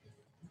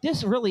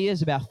this really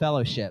is about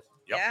fellowship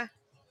Yep. Yeah.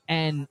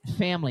 and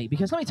family.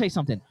 Because let me tell you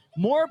something.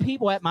 More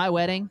people at my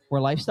wedding were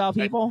lifestyle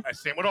people.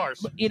 Same with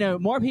ours.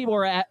 More people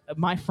are at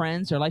my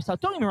friends or lifestyle.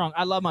 Don't get me wrong.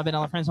 I love my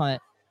vanilla friends on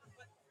it.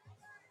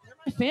 They're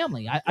my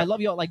family. I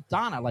love you all. Like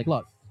Donna. Like,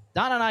 look,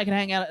 Donna and I can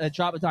hang out at a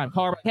drop of time.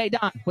 Call her. Hey,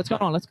 Don, what's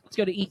going on? Let's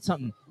go to eat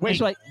something. Wait,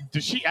 she's like,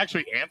 does she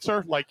actually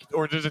answer?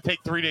 Or does it take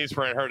 3 days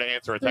for her to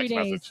answer a 3 text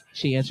days. message?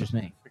 she answers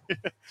me.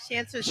 She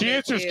answers. She me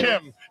answers too.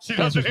 Kim. She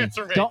doesn't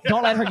answer me. Don't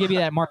let her give you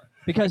that mark.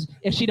 Because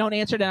if she don't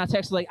answer, then I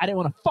text her like, I didn't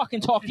want to fucking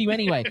talk to you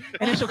anyway.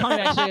 And then she'll come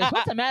back and she goes,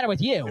 what's the matter with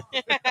you?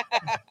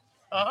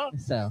 Uh-huh.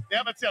 So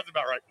Yeah, that sounds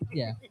about right.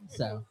 yeah.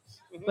 So,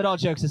 but all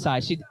jokes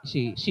aside,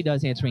 she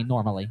does answer me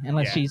normally,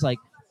 unless she's like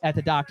at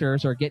the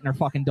doctor's or getting her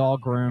fucking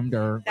dog groomed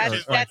or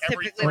That's like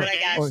typically every what I 3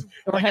 guess. days.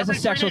 or Like has a every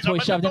 3 sexual days, I'm toy at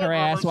the shoved in her dog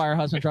ass groomers. while her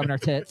husband's rubbing her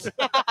tits. It's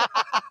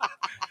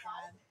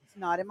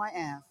not in my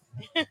ass.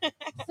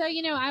 So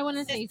I want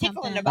to say Just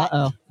tickling something. the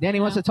butt. Danny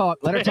wants to talk.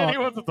 Let her Danny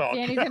talk. wants to talk.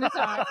 Danny's gonna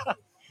talk.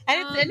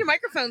 And your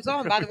microphone's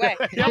on, by the way.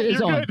 Yeah, It is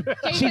you're on. good.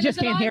 She Jason, just is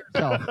it can't on? hear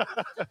herself.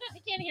 I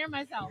can't hear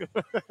myself.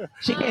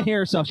 She can't hear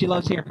herself. She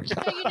loves hearing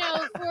herself. So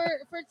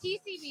for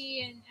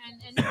TCB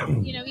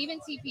and even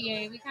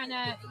TPA, we kind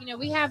of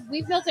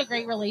we've built a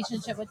great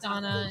relationship with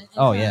Donna. And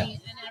Oh, Tony yeah. and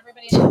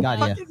everybody. else. God,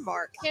 yeah. Fucking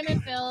Mark. Kim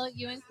and Phil,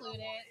 you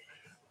included,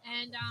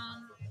 and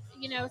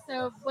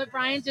so what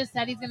Bryan just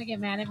said, he's gonna get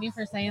mad at me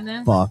for saying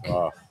this. Fuck.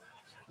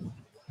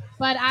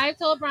 But I've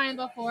told Bryan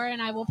before,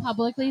 and I will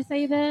publicly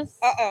say this.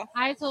 Uh-oh.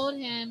 I told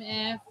him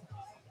if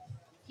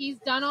he's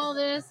done all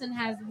this and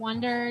has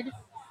wondered,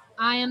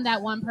 I am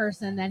that one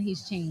person that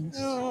he's changed.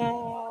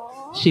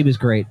 She was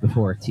great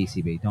before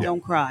TCB.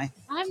 Don't cry.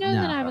 I've known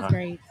No. that I was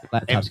great,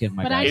 Laptop's getting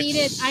my but guy.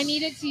 I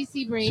needed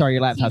TCB. Sorry,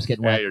 your laptop's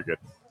getting Yeah, wet. you're good.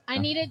 I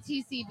needed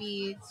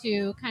TCB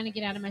to kind of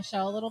get out of my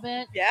shell a little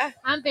bit. Yeah.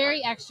 I'm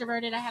very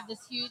extroverted. I have this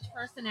huge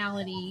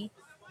personality.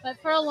 But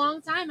for a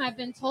long time, I've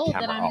been told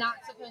that I'm not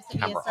supposed to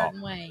be a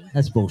certain way.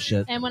 That's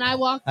bullshit. And when I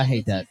walked I into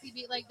hate that.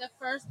 TCB, like the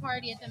first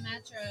party at the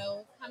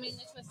Metro, coming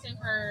to Twist and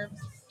Curves,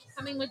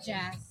 coming with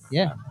Jess.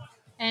 Yeah.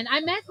 And I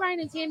met Bryan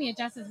and Tammy at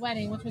Jess's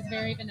wedding, which was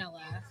very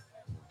vanilla.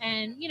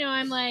 And,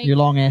 I'm like, Your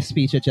long ass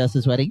speech at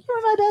Jess's wedding.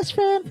 You're my best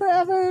friend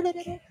forever.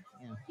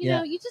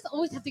 you you just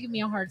always have to give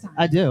me a hard time.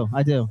 I do.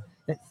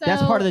 That's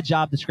So- part of the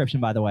job description,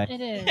 by the way.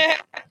 It is.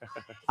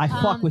 I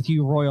fuck with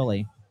you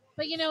royally.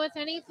 But if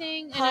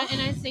anything,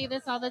 and I say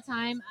this all the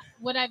time,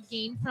 what I've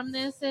gained from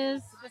this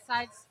is,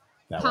 besides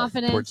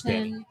confidence towards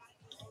Danny. and,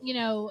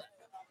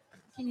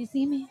 can you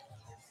see me?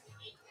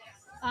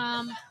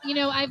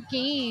 I've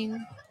gained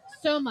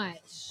so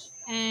much,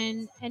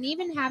 and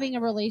even having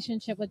a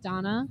relationship with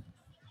Donna.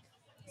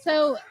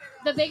 So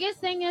the biggest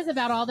thing is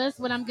about all this,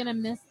 what I'm gonna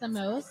miss the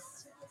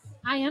most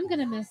I am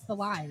gonna miss the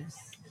lives.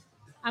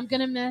 I'm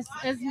gonna miss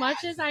as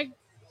much as I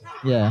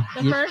Yeah.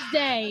 the first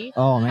day.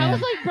 Oh I man.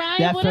 was like,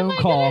 Brian, That what am phone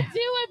I call. gonna do?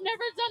 I've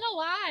never done a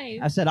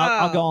live. I said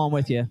I'll go on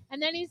with you.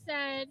 And then he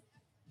said,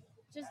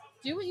 just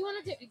do what you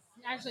want to do.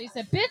 Actually, he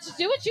said, bitch,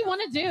 do what you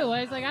want to do.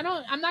 I was like,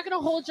 I'm not gonna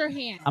hold your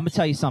hand. I'm gonna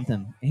tell you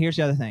something. Here's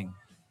the other thing.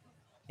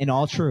 In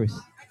all truth,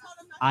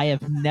 I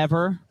have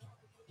never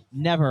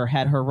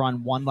had her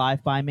run one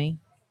live by me.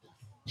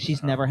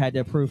 She's never had to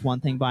approve one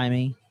thing by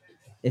me.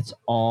 It's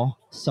all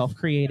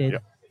self-created,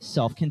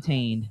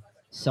 self-contained,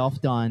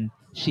 self-done.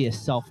 She is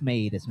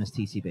self-made as Miss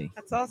TCB.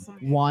 That's awesome.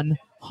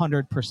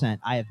 100%.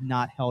 I have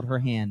not held her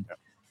hand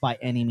by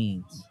any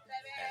means.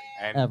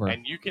 Ever.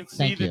 And you can see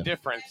Thank the you.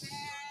 difference.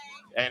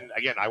 And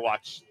again,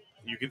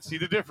 you can see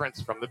the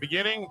difference from the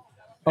beginning.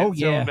 Oh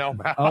until yeah. now.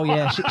 Oh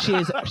yeah.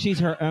 She's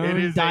her It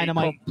own is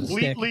dynamite a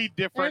completely stick.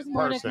 different There's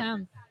more person. to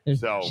come.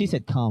 So She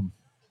said, "Come."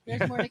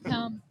 There's more to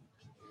come.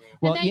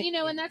 Well, and then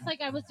and that's like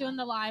I was doing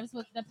the lives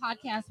with the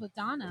podcast with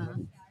Donna,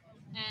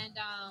 and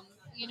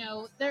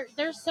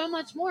there's so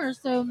much more.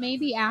 So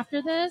maybe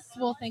after this,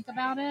 we'll think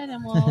about it,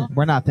 and we'll.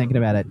 We're not thinking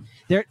about it.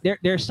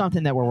 There's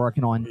something that we're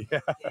working on. Yeah.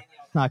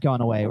 It's not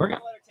going away. We're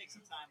gonna let her take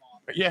some time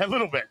off. Yeah, a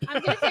little bit.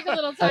 I'm gonna take a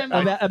little time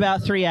off.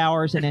 About 3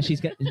 hours, and then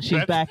she's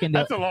back into.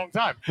 That's a long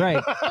time.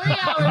 Right. 3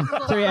 hours. Is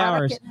a 3 lot.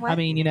 hours. I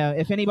mean,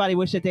 if anybody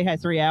wished that they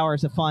had 3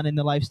 hours of fun in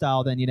the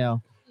lifestyle, then Yeah.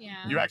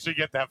 You actually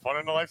get to have fun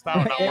in the lifestyle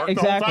and not work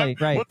Exactly, the whole time?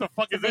 right. What the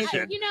fuck is this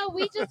shit?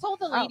 We just told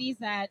the ladies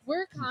that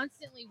we're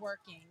constantly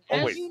working.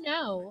 Always. As you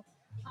know,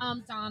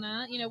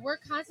 Donna, we're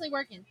constantly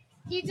working.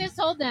 He just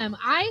told them.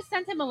 I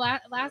sent him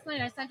last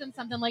night. I sent him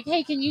something like,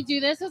 "Hey, can you do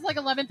this?" It was like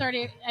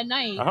 11:30 at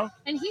night,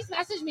 and he's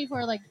messaged me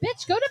for like,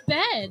 "Bitch, go to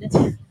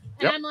bed."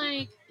 And I'm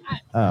like,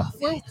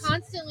 we're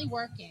constantly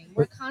working.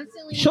 We're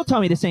constantly. she'll tell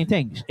me the same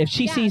thing. If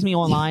she sees me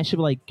online, she'll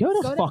be like,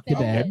 "Go the fuck to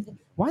bed.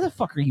 Why the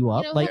fuck are you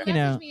up?" He'll message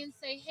me and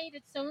say, "Hey,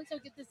 did so and so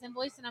get this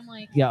invoice?" And I'm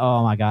like, Yeah.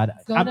 Oh my god.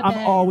 Go I'm to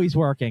bed. always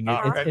working.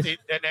 And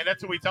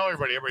that's what we tell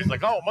everybody. Everybody's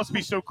like, "Oh, it must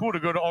be so cool to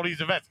go to all these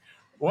events."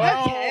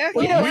 Well, Okay.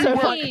 You know, we so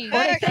work funny.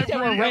 They think that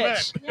we're every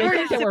rich. event. They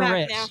think that we're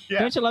rich. Yeah.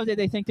 Don't you love that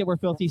they think that we're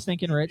filthy,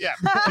 stinking rich? Yeah.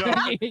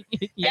 So,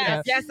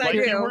 Yes, I like do.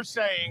 you were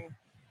saying,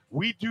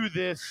 we do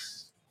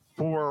this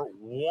for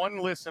one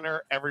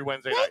listener every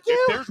Wednesday night.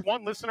 you. If there's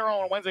one listener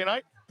on a Wednesday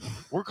night,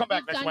 we'll come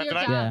back You've next done Wednesday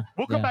your night. job. Yeah.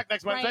 We'll come Yeah. back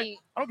next Wednesday. Right.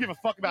 I don't give a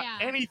fuck about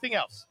Yeah. anything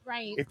else.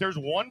 right. If there's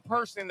one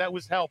person that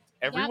was helped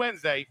every Yep.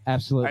 Wednesday,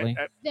 Absolutely.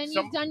 Then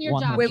some- you've done your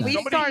 100%. job. When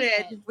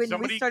we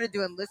Somebody- started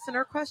doing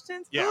listener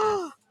questions, Yeah.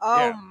 oh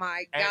Yeah.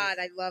 my And god,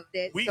 I loved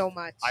it we- so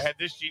much. I had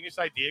this genius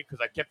idea because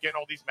I kept getting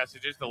all these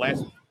messages the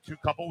last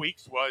couple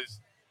weeks was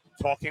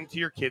talking to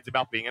your kids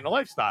about being in a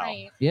lifestyle.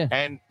 Right. Yeah.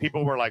 And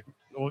people were like,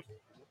 well,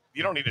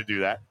 you don't need to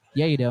do that.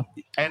 Yeah, you do.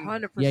 And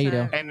 100%. Yeah, you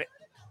do. and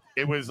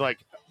it was like,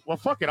 well,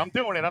 fuck it, I'm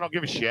doing it. I don't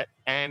give a shit.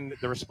 And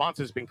the response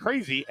has been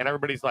crazy. And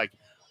everybody's like,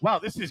 wow,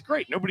 this is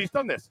great. Nobody's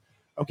done this.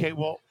 Okay,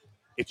 well,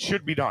 it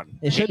should be done.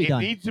 It should be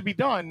done. It needs to be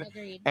done.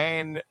 Agreed.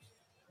 And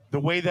the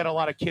way that a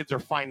lot of kids are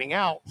finding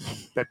out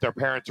that their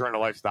parents are in a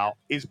lifestyle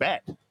is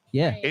bad.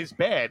 Yeah. Right. Is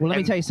bad. Well, let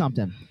me And- tell you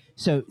something.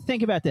 So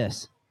think about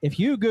this. If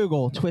you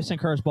Google Twists and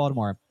Curves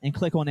Baltimore and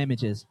click on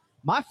images,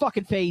 my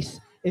fucking face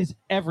is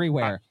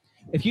everywhere.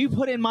 If you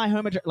put in my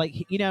home address,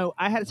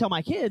 I had to tell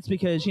my kids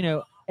because,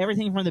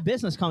 everything from the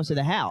business comes to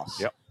the house.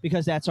 Yep.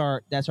 Because that's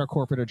our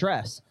corporate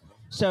address.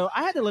 So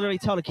I had to literally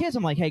tell the kids,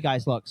 I'm like, hey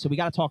guys, look, so we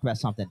got to talk about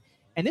something.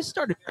 And this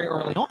started very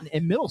early on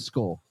in middle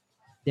school.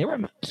 They were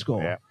in middle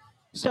school. Yeah.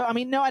 So, I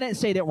mean, no, I didn't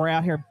say that we're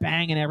out here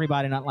banging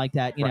everybody, not like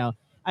that. You know,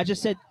 I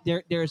just said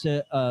there's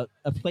a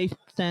playful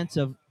sense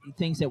of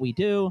things that we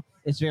do.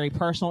 It's very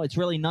personal. It's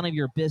really none of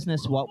your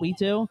business what we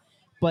do.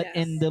 But Yes.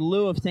 in the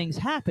lieu of things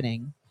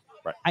happening,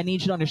 I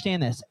need you to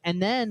understand this.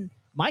 And then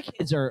my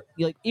kids are,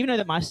 even though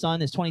that my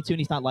son is 22 and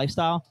he's not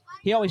lifestyle,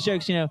 he always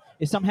jokes,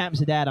 if something happens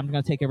to dad, I'm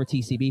going to take over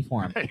TCB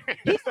for him.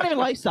 He's not even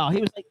lifestyle.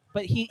 He was like,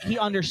 but he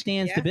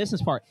understands the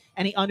business part,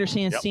 and he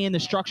understands seeing the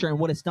structure and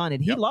what it's done,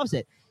 and he loves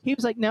it. He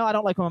was like, no, I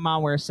don't like when my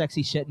mom wears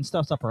sexy shit and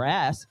stuffs up her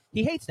ass.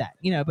 He hates that,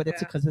 but it's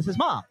because it's his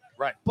mom.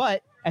 Right.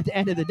 But at the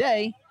end of the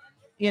day,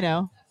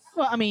 well,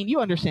 I mean, you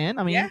understand.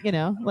 I mean,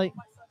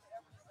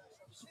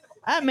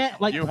 I meant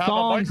like you have a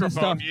thongs and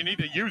microphone. stuff. You need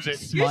to use it.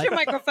 Use your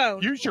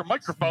microphone. Use your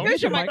microphone.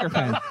 Use your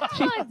microphone.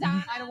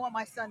 I don't want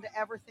my son to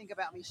ever think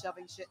about me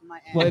shoving shit in my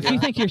ass. Well, if you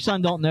think your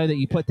son don't know that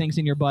you put things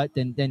in your butt,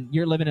 then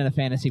you're living in a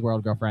fantasy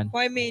world, girlfriend.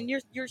 Well, I mean,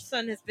 your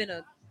son has been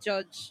a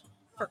judge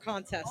for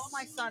contests. All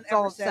my son That's all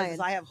ever I'm says saying. is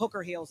I have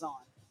hooker heels on.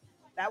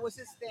 That was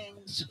his thing.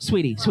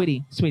 Sweetie.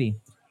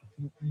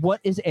 What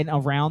is an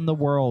around the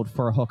world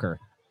for a hooker?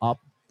 Up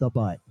the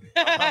butt. He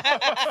said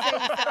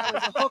I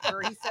was a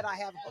hooker. He said I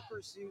have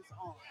hooker shoes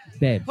on.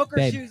 Babe, Hooker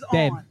babe, shoes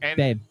babe,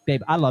 on.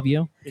 babe, I love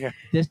you. Yeah.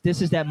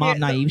 This is that mom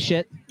naive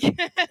shit.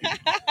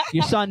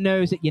 Your son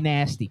knows that you're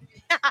nasty.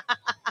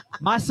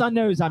 My son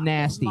knows I'm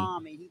nasty.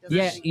 Mommy. He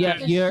doesn't Yeah,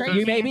 think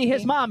you may be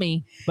his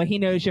mommy, but he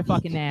knows you're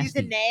fucking He's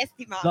a nasty.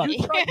 nasty Look, mommy.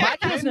 my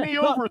kids Send me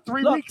look, over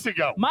 3 look, weeks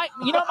ago.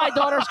 you know what my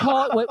daughters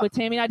call it? What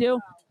Tammy and I do?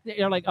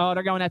 they're like, oh,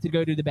 they're going to have to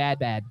go do the bad.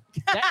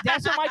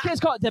 That's what my kids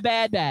call it, the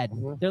bad.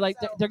 They're like,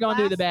 they're going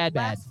to do the bad.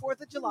 Last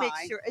 4th of July.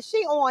 Make sure. Is she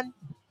on?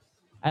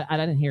 I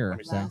didn't hear her.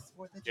 So. Last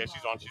 4th of Yeah, July.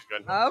 she's on. She's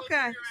good.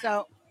 Okay.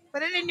 So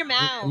Put it in your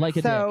mouth. Like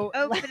a so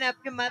Open up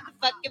your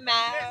motherfucking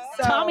mouth.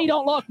 So- Tommy,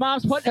 don't look.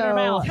 Mom's putting it in her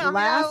mouth. Tommy,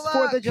 last don't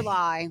 4th of look.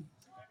 July,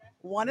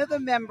 one of the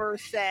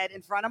members said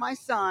in front of my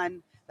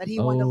son that he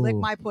wanted to lick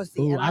my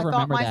pussy, Ooh, and I I thought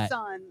remember my that.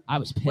 son I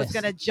was was pissed.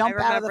 going to jump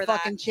I out of the remember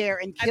that. fucking chair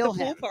and At the kill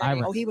pool him.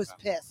 party. Oh, he was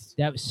pissed.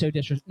 That was so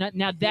disrespectful.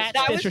 Now that's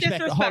That was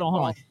disrespectful. Hold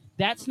on.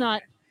 That's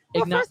not.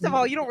 Well, first of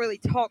all, you don't really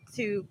talk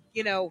to,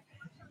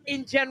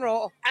 in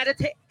general at a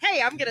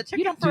hey, I'm gonna check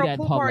you in don't for do a that in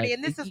pool public. party,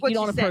 and this is what you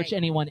don't you approach say.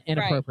 anyone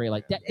inappropriately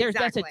like that. That's a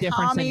Exactly.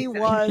 difference Tommy than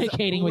was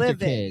communicating with your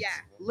livid. kids. Yeah.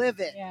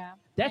 Livid. Yeah.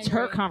 That's I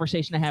her agree.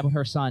 conversation to have with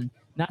her son,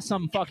 not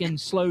some fucking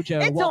slow Joe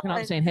It's walking up on.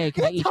 and saying, "Hey,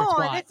 can I eat It's your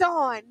on. twat?" It's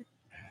on.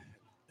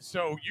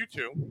 So you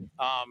two,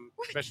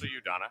 especially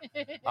you, Donna,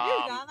 You,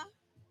 why Donna.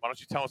 don't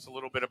you tell us a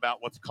little bit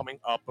about what's coming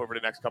up over the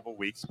next couple of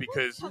weeks?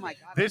 Because Oh my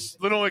God. this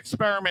little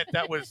experiment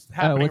that was Oh,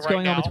 happening what's right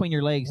going now on between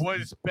your legs?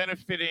 was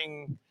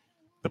benefiting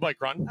the bike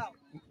run.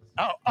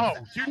 Oh,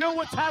 do you know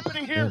what's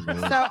happening here?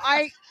 So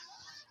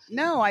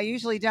no, I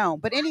usually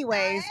don't. But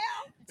anyways,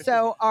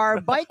 so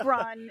our bike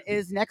run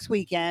is next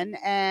weekend,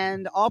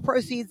 and all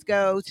proceeds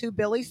go to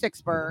Billy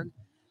Sixberg.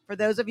 For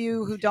those of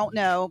you who don't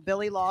know,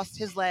 Billy lost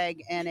his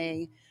leg in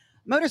a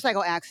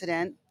motorcycle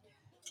accident,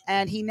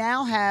 and he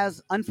now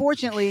has,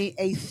 unfortunately,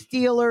 a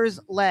Steeler's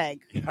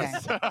leg. Okay.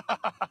 Yes.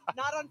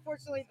 Not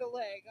unfortunately the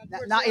leg.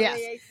 Not yes.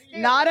 A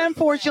Steelers Not leg.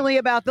 unfortunately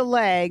about the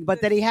leg, but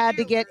The that he had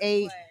to get Steelers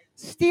a leg.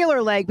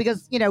 Steeler leg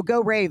because,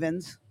 go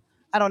Ravens.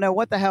 I don't know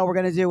what the hell we're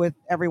going to do with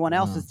everyone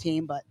else's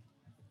team, but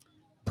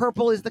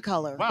purple is the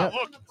color. Wow,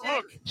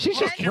 look. She's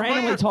just Your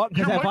randomly micro- talking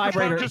because your that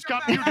microphone vibrator. just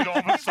got muted all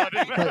of a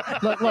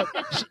sudden. Look.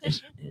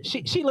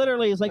 She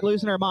literally is like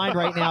losing her mind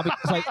right now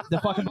because like the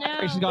fucking No.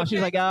 vibration's gone.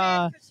 She's like,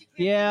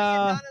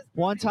 yeah.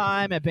 One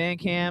time at band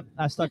camp,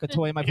 I stuck a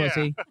toy in my Yeah.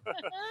 pussy.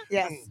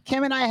 Yes.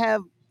 Kim and I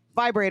have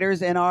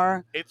vibrators in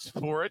our It's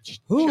for a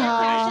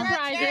hoo-ha.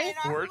 Prizes.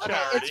 For a Okay,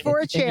 charity. it's for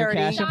a In your charity.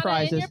 cash and Donna,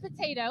 prizes. in your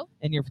potato.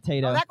 In your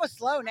potato. Oh, that was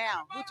slow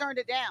now. Who turned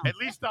it down? At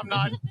least I'm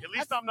not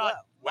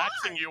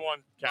waxing you on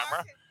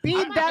camera.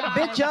 Speed that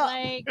God, bitch up.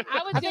 Like,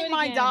 I would I do think it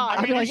mine again. died.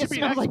 I'd be you like, should it be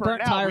smells an like expert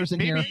burnt now. tires in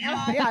Maybe here. you-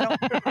 Yeah,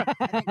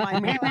 I think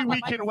mine Maybe we can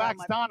microphone wax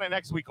might- Donna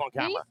next week on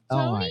camera.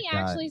 Oh my Tony God.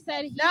 actually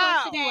said he No.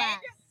 wants to be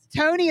waxed.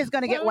 Tony is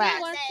going to get Tony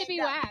waxed. wants to be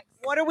waxed.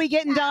 What are we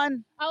getting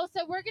done? Oh,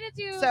 so we're gonna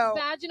do So-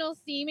 vaginal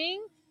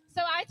steaming. So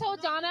I told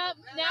Donna.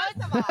 Now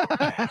it's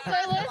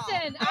so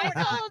listen.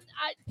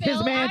 His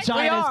Phil,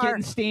 mangina's are.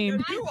 getting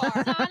steamed. You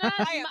are. Donna,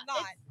 I am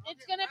not.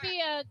 It's gonna be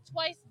a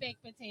twice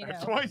baked potato.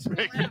 Twice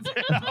making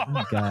Oh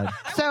my God.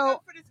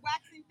 So- for this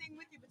waxing thing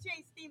with you, but you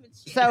ain't steaming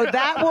shit. So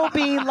that will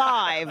be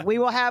live. We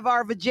will have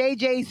our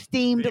JJ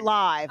steamed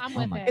live. I'm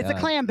Oh with my it. It's a God.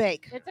 clam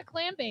bake. It's a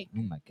clam bake.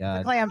 Oh my It's a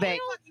God. clam bake.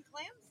 fucking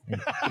clams.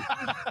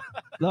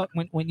 Look,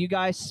 when you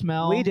guys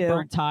smell We do.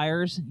 burnt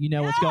tires, you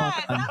know what's going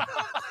Yes, on. that's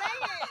what I'm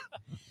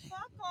saying.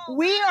 Fuck all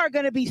We that. are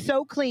going to be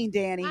so clean,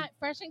 Danny.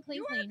 Fresh and clean,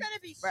 You are clean. gonna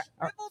be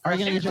Are you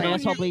gonna get your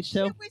asshole bleached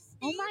too?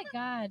 Oh my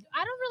God!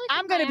 I don't really. I'm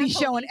think going to my be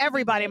asshole showing needs to be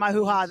everybody my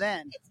bleached. hoo-ha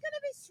then. It's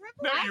gonna be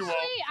shriveled. No, you Actually,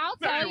 won't. I'll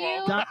No, tell you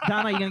won't. you,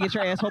 Donna, you gonna get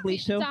your asshole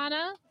bleached too?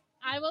 Donna.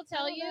 I will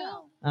tell you,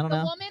 I don't the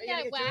know. woman Are you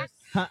gonna that get yours? waxed.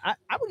 Huh,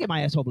 I would get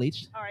my asshole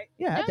bleached. All right.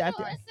 Yeah, No, I'd-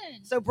 no,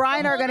 listen. So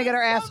Brian are going to get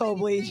our There's so asshole many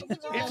bleached. things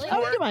to Really? I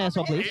would get my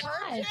asshole bleached. God.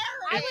 I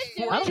was It's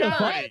doing I don't give a fuck.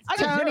 charity. I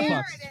don't give a Tony,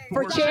 fuck.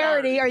 For For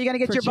charity, are you going to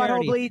get For your charity.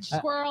 butthole bleached?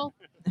 Squirrel.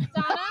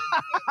 Donna,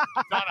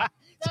 Donna,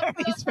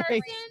 Tony's the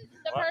face.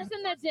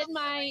 person that did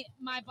my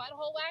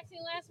butthole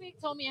waxing last week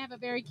told me I have a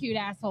very cute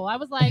asshole. I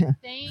was like,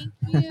 thank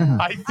you.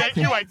 I thank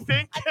you. I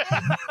think.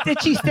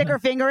 Did she stick her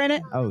finger in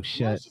it? Oh No,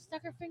 shit. she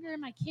stuck her finger in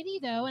my kitty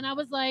though, and I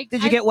was like,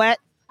 Did you get wet?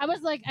 I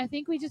was like, I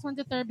think we just went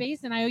to third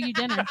base, and I owe you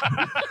dinner.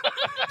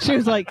 She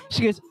was like,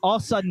 she goes, all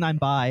of a sudden I'm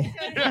bi.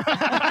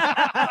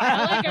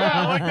 I like her.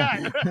 I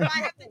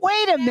like that.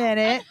 Wait a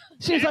minute.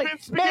 She was like, Even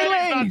spaghetti's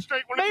not Mei-Ling,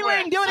 straight when it's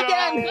Mei-Ling, wet, do it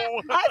again.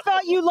 so- I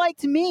thought you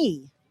liked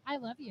me. I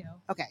love you.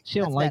 Okay. She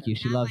don't that's like better. you.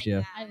 She loves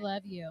you. I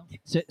love you.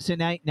 So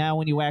now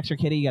when you wax her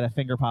kitty, you got a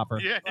finger popper.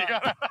 Yeah, you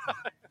gotta.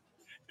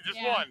 Just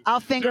Yeah. one. I'll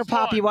finger Just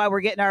pop you one. while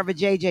we're getting our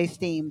JJ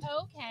steamed.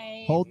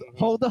 Okay. Hold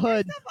the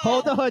hood.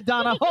 Hold the hood,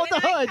 Donna. Hold the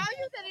When I hood. tell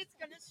you that it's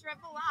gonna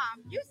shrivel up.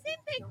 You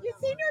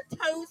seen your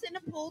toes in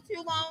the pool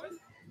too long?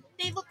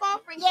 They look all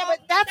wrinkled. Yeah, but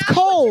that's That's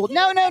what cold. you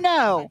No, do. no,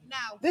 no. No.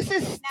 This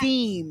is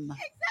steam.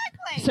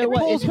 Exactly. So It what?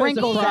 pulls It's supposed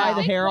to wrinkles fry out.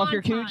 the hair off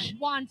your Wonton. cooch?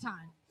 Wonton.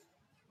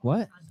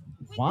 What?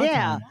 Wonton?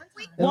 Yeah. It looks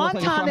like a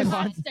Wonton fried is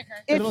wonton. Sticker.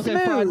 It it's looks like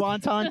a fried smooth.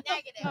 wonton.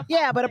 Negative.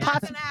 Yeah, but a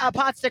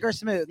pot sticker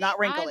smooth, not I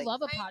wrinkly.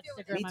 love a pot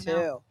sticker Me in my mouth.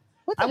 too.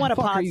 What I the want a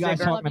fuck pot are you guys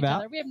sticker. Love talking each about?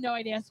 other. We have no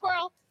idea.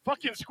 Squirrel.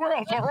 Fucking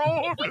squirrels are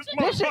all over this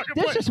This, motherfucking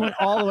this place. just went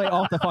all the way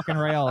off the fucking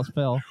rails,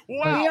 Phil.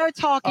 Wow. We are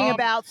talking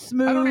about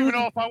smooth. I don't even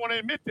know if I want to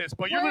admit this,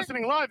 but you're We're-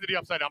 listening live to the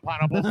Upsidedown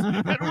Pineapples, and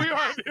we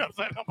are the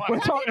Upsidedown Pineapples. We're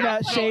talking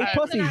about So, shaved and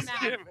pussies.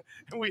 Kim,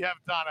 and we have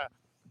Donna,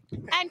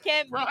 And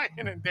Kim. Bryan,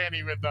 and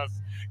Dani with us,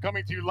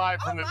 coming to you live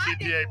from the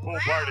TPA pool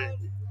party.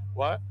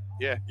 What?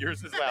 Yeah,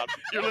 yours is loud.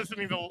 You're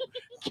listening to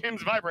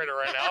Kim's vibrator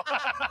right now.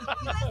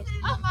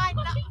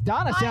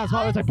 Donna sounds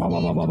more like. Blah, blah,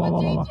 blah, blah, blah,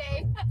 blah, blah.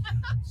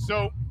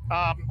 So, 10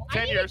 I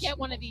need years. to get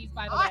one of these,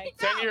 by the way.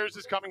 10 years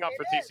is coming up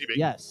for TCB.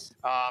 Yes.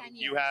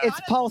 You have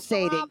It's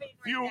pulsating. a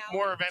few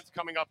more events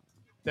coming up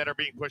that are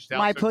being pushed out.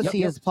 My so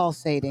pussy is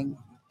pulsating.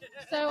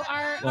 So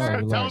Lord,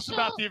 tell Lord. us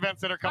about the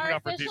events that are coming our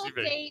up for official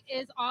TCB. date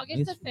is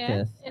August the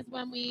 5th. Is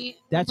when we.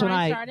 That's when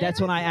Bryan I. started.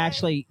 That's when I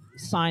actually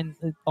signed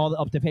all the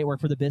up to paperwork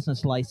for the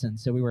business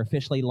license. So we were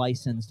officially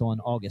licensed on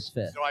August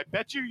 5th. So I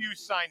bet you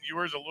signed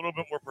yours a little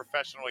bit more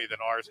professionally than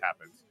ours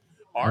happens.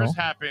 Ours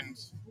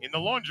happens in the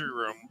laundry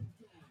room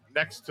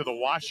next to the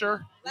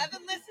washer 11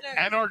 listeners.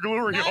 and our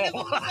glory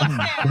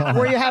hole.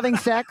 Were you having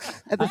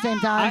sex at the same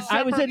time?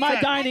 I was in my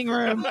dining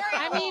room.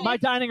 I mean, My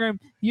dining room,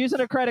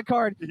 using a credit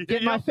card,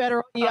 getting my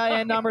federal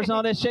EIN numbers and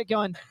all this shit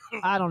going,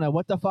 I don't know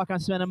what the fuck I'm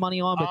spending money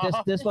on,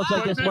 but this looks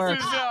like this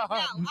works. Is,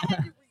 I had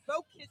to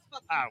revoke his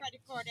fucking credit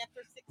card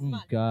after 6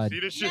 months. God. See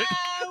this shit?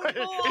 No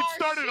It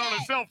started on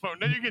a cell phone.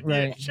 Then you get the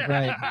Right, shit.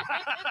 right.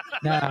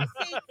 No.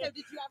 So did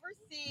you ever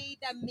see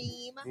the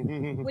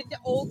meme with the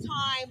old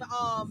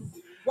time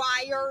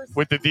wires?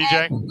 With the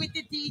DJ? With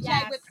the DJ.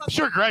 Yes. With I'm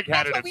sure Greg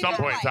had it That's at what some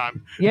we point in look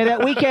time. Yeah,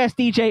 that weak ass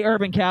DJ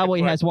Urban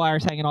Cowboy has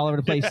wires hanging all over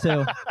the place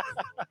too.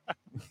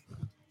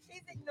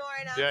 He's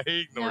ignoring us. Yeah,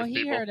 he no, ignores he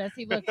people. heard us.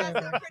 He looked He has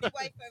over. a pretty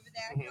wife over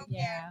there. He don't care.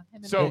 Yeah. him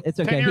and So me. It's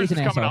okay, 10 years he's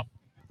an is coming asshole.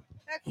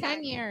 up. Okay.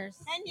 10 years.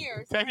 10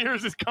 years. 10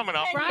 years is coming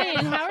up.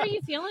 Brian, how are you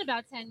feeling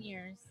about 10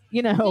 years?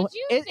 You know,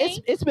 Did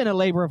you it's been a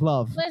labor of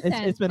love. Listen,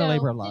 It's been a so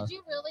labor of love. Did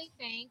you really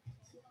think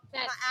My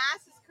that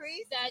ass is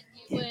creased.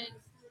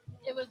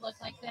 it would look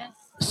like this?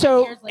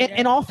 So, years in, later?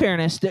 in all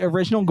fairness, the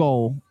original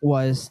goal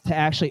was to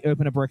actually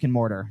open a brick and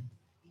mortar.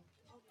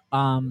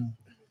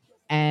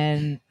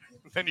 And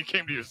Then you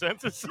came to your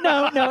senses.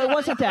 no, it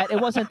wasn't that. It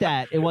wasn't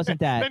that. It wasn't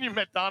that. Then you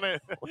met Donna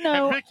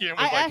No, and Vicky and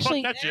was I like,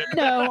 actually fuck that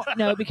shit.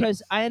 no,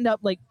 because I end up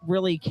like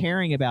really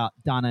caring about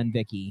Donna and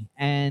Vicky,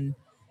 and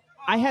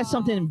I had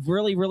something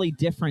really, really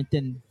different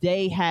than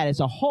they had as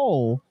a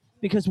whole.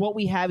 Because what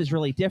we have is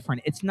really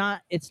different. It's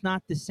not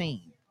the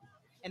same,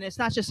 and it's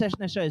not just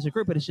necessarily as a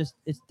group, but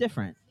it's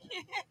different.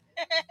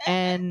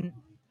 And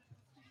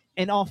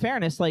in all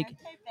fairness, like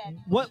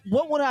what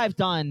would I have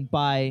done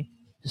by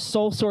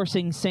soul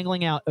sourcing,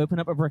 singling out, open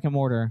up a brick and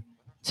mortar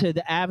to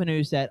the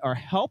avenues that are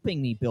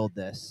helping me build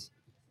this,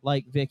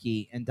 like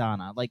Vicky and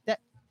Donna, like that.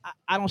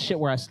 I don't shit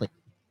where I sleep.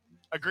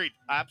 Agreed.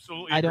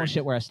 Absolutely. I don't agreed.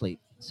 shit where I sleep.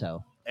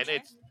 So, And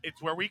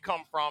it's where we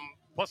come from.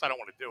 Plus, I don't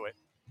want to do it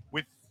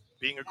with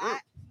being a group.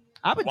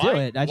 I would do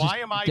it. I just why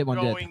am I didn't want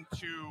to do it. going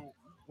to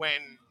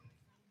when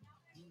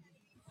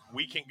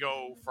we can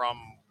go from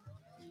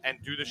and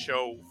do the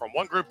show from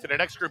one group to the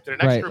next group to the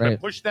next Right, group right.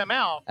 and push them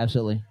out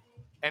Absolutely.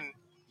 and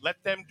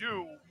let them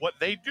do what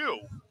they do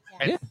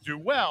and Yeah. do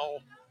well?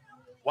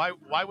 Why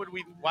would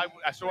we?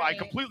 So I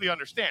completely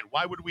understand.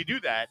 Why would we do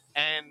that?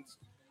 And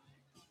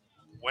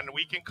when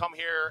we can come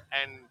here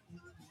and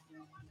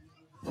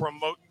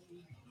promote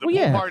the Well,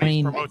 yeah, pool parties, I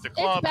mean- promote the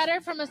clubs. It's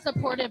better from a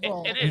supportive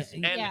role. It is,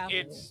 and Yeah.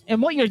 it's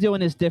And what you're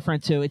doing is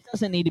different too. It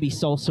doesn't need to be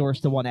sole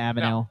sourced to one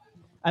avenue. No.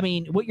 I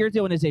mean, what you're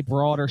doing is a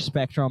broader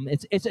spectrum.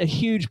 It's a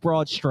huge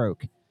broad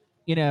stroke.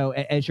 You know,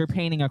 as you're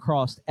painting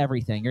across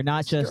everything. You're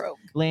not just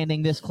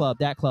landing this club,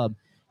 that club.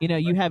 You know,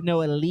 you have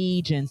no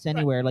allegiance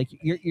anywhere. Like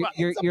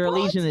your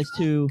allegiance is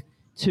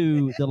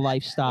to the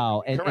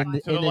lifestyle and correct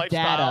the to the data.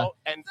 lifestyle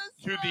and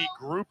to the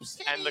groups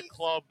and the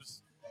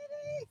clubs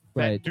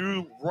that Right.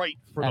 do right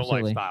for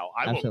Absolutely. the lifestyle.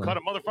 I Absolutely. will cut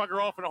a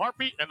motherfucker off in a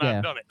heartbeat, and Yeah.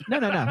 I've done it. No.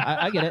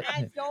 I get it.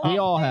 And don't We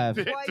all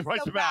think have. twice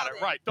Twice about it,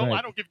 right? Right.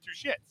 I don't give two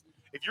shits.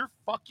 If you're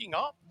fucking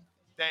up,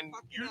 then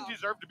you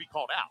deserve to be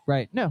called out.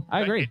 Right. No,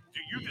 I agree.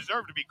 You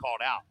deserve to be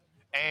called out,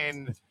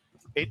 and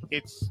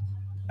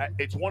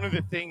it's one of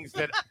the things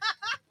that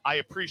I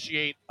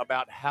appreciate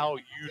about how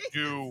you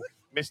do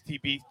Miss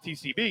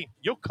TCB.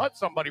 You'll cut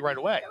somebody right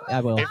away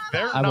I will. if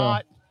they're I will.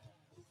 not.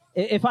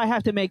 If I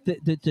have to make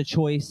the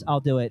choice, I'll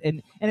do it.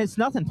 And it's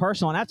nothing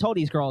personal. And I told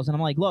these girls, and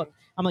I'm like, look,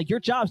 your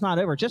job's not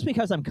over. Just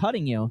because I'm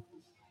cutting you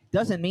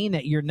doesn't mean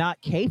that you're not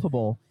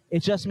capable. It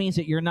just means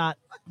that you're not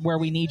where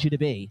we need you to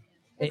be.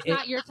 It's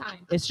not your time.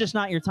 It's just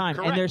not your time.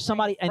 Correct. And there's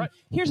somebody. And Right.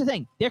 here's the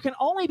thing: there can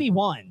only be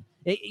one.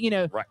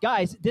 Right.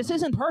 Guys, this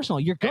isn't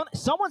personal.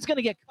 Someone's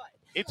gonna get cut.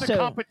 It's So, a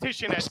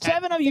competition. There's at-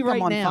 7 of you think I'm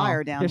right on now.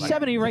 fire down There's here.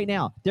 7 of you right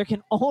now. There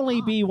can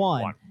only be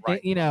one. right.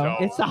 So-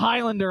 It's the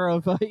Highlander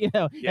of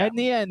Yeah. In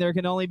the end, there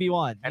can only be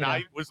one. And you know?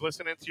 I was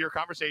listening to your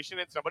conversation,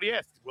 and somebody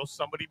asked, "Will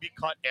somebody be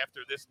cut after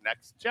this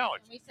next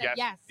challenge?" We said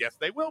yes. Yes,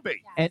 they will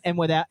be. and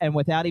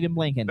without even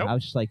blinking, Nope. I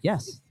was just like,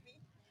 yes.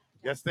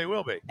 Yes, they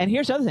will be. And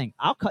here's the other thing: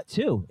 I'll cut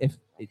too if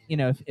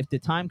the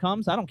time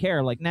comes. I don't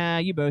care. Like, nah,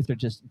 you both are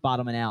just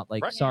bottoming out.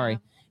 Like, Right. sorry.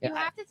 Yeah. You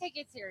Yeah. have to take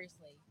it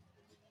seriously.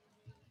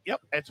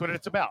 Yep, that's what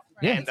it's about.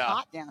 Yeah. And It's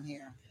hot down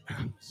here.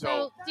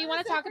 So, do you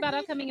want to talk about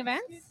upcoming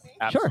events?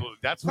 absolutely,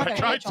 that's what I Okay.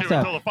 tried to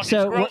until the fucking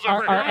So squirrels our,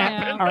 over our, here an-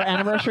 happened. our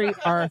anniversary,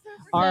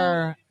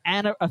 our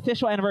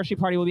official anniversary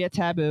party will be at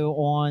Taboo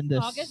on the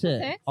August the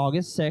 6th.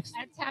 August 6th.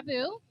 At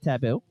Taboo.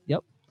 Taboo.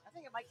 Yep. I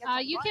think it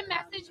You can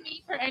message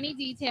me for any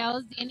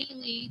details. Dani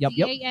Lee, Yep.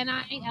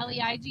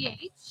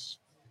 DaniLeigh.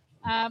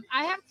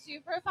 I have 2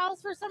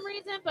 profiles for some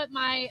reason, but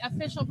my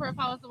official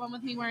profile is the one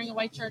with me wearing a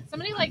white shirt.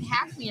 Somebody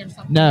hacked me or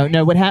something.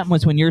 No. What happened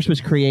was when yours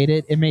was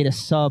created, it made a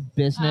sub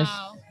business,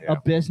 Oh.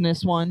 a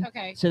business one.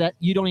 Okay. So that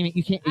you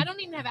can't. I don't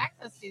even have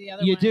access to the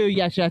other You one. do.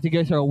 You actually have to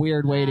go through a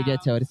weird way to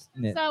get to it.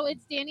 So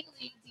it's Dani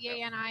Lee,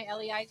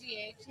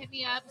 DaniLeigh. Hit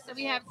me up. So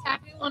we have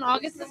Taboo on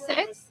August the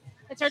 6th.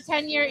 It's our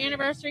 10-year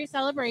anniversary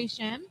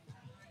celebration.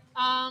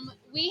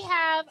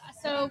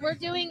 We're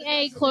doing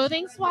a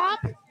clothing swap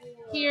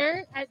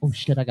here. Oh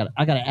shit! I got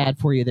an ad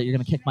for you that you're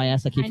gonna kick my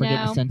ass. I keep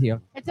forgetting to send to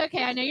you. It's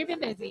okay. I know you've been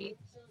busy.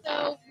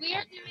 So we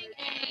are doing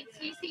a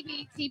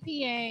TCB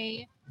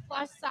TPA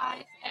plus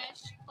size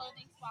ish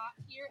clothing swap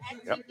here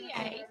at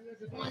TPA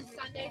on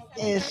Sunday,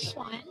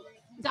 September 1.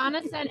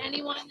 Donna said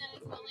anyone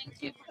that is willing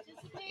to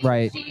participate,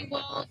 Right. she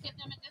will give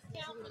them a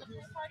discount for the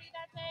pool party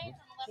that day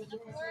from 11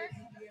 to 4.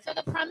 So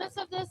the premise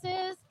of this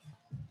is,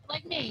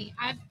 like me,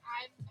 I've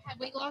had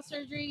weight loss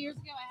surgery years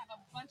ago. I have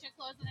a bunch of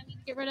clothes that I need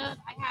to get rid of.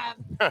 I have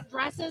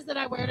dresses that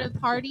I wear to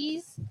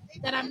parties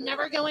that I'm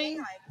never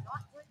going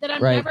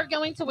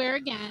to wear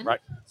again. Right.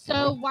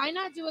 So why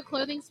not do a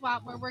clothing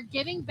swap where we're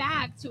giving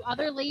back to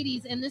other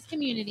ladies in this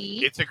community?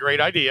 It's a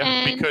great idea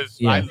because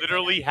I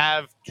literally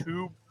have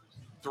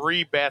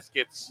 2-3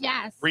 baskets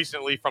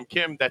recently from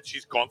Kim that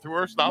she's gone through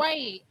her stuff.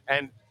 Right.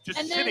 And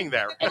sitting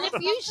there. And if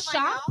you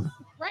shop,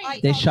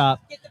 right. They shop.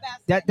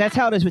 That's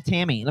how it is with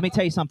Tammy. Let me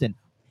tell you something.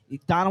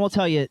 Donna will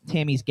tell you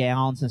Tammy's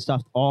gowns and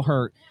stuff. All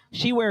her.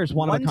 She wears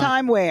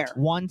one-time wear.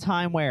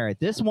 One-time wear.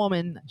 This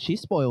woman, she's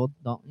spoiled.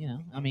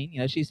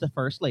 She's the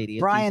first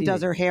lady. Brian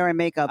does her hair and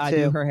makeup too. I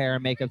do her hair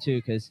and makeup too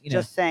because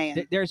just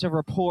saying. There's a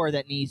rapport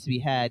that needs to be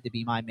had to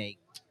be my mate.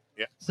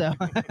 Yeah. So,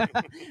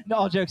 no,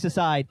 all jokes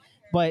aside,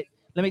 but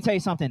let me tell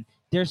you something.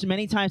 There's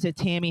many times that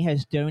Tammy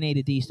has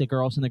donated these to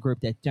girls in the group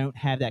that don't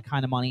have that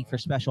kind of money for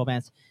special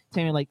events.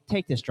 Tammy,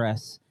 take this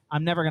dress.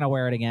 I'm never gonna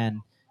wear it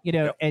again.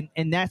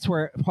 And that's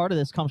where part of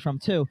this comes from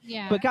too.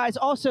 Yeah. But guys,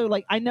 also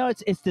I know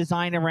it's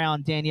designed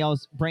around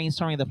Danielle's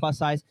brainstorming the plus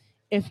size.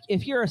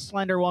 If you're a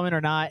slender woman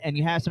or not, and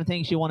you have some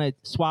things you want to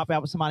swap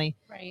out with somebody,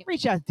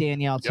 reach out to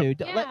Danielle too.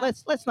 Yeah.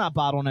 Let's not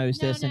bottlenose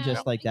this and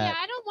just like that.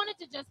 Yeah, I don't want it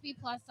to just be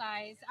plus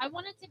size. I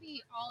want it to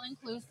be all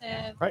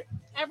inclusive. Right.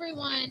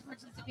 Everyone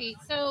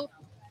participates. So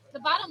the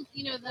bottom,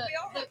 we all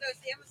have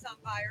those Amazon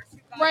buyers who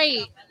buy right.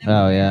 stuff and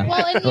Oh yeah.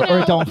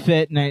 Well, or don't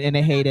fit and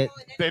they hate it.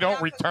 They don't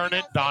return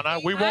it, Donna.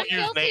 We won't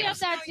use names. I'm guilty of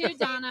that too,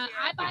 Donna.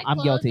 I buy I'm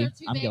clothes, guilty. they're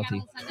too I'm big, guilty. I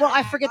don't send them Well,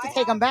 I back. forget to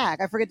take them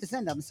back. I forget to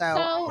send them.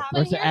 So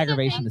but it's an here's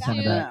aggravation the to thing,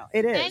 send it too. back.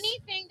 it is.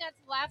 Anything that's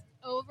left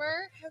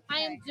over, I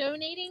am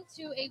donating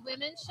to a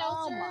women's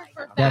shelter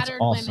for That's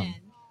battered awesome.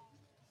 women.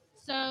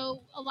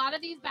 So a lot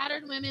of these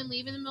battered women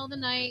leave in the middle of the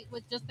night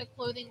with just the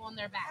clothing on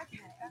their back.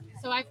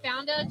 So I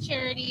found a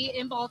charity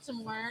in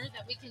Baltimore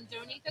that we can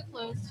donate the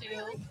clothes to.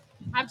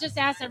 I've just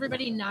asked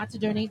everybody not to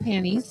donate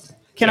panties.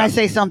 Can I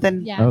say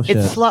something? Yes. Oh, shit.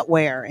 It's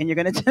slutwear, and you're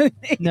going to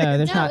donate. No,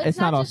 there's not. It's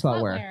not all just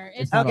slutwear.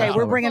 It's not Okay, all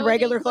we're slutwear. bringing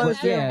regular clothes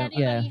too. Yeah.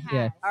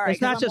 All right,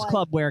 It's not 'cause just I'm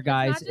like- clubwear,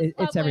 guys. It's not just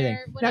It's everything.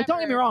 clubwear, Now, don't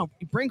get me whatever. wrong.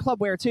 Bring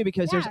clubwear too,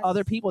 because there's Yes.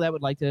 other people that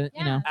would like to,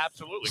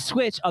 Absolutely.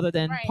 switch other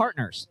than Right.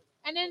 partners.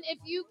 And then if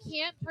you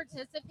can't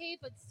participate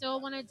but still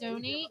want to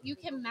donate, you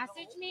can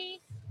message me,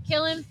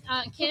 Kim and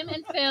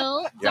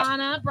Phil, Yeah.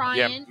 Donna,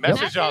 Brian.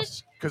 Message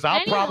us because I'll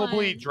anyone.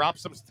 probably drop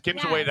some.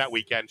 Kim's away Yes. that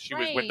weekend. She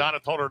was when Right. Donna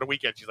told her the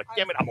weekend. She's like,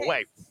 "Damn it, I'm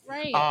away."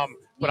 Right.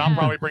 But I'll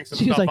probably bring some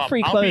She was stuff like, up.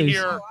 "Free I'll be clothes."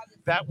 here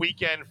that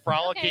weekend,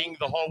 frolicking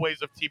the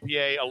hallways of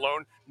TPA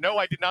alone. No,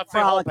 I did not say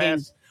Frolicking. hall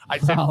pass. I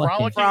said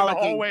Frolicking. frolicking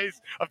the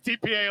hallways of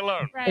TPA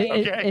alone. Right.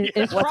 Okay.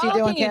 Is What's he doing,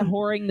 frolicking and Kim?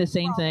 whoring the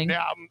same thing?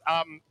 Yeah,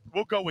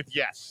 we'll go with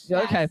yes. Yeah,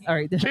 okay. All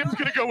right. Kim's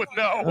gonna go with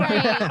no.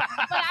 Right. But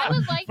I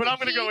would like But to I'm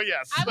gonna go with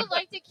yes. I would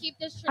like to keep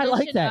this I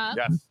tradition like that. up.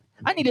 Yes.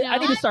 I need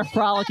to start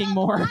frolicking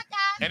more.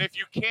 And if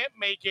you can't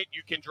make it,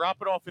 you can drop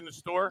it off in the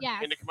store,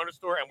 Yes. in the kimono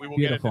store, and we will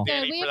Beautiful. get it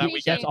So to we Danny for that appreciate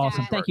weekend. That's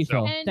awesome. that. Thank you, So-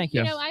 Phil. And Thank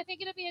you. I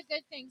think it'll be a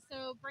good thing.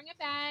 So bring a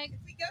bag,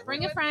 we go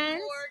bring through a it friend.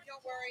 before,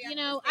 don't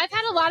worry. I've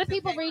had a lot of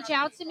people reach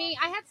out to me.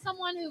 I had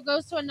someone who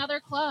goes to another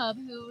club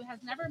who has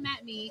never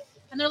met me,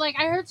 and they're like,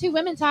 "I heard 2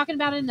 women talking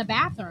about it in the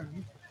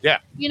bathroom." Yeah.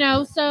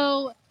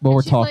 So What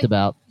we're she's talked like-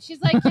 about.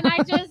 She's like, "Can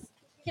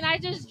I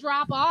just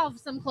drop off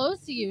some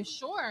clothes to you?"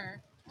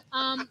 Sure.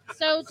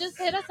 So just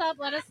hit us up,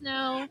 let us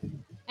know,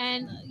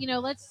 and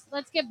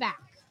let's give back.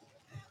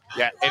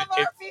 Yeah, Love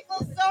our people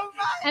so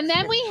much. And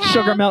then we have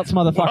Sugar melts,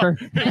 motherfucker.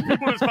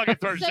 People just fucking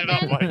throw So shit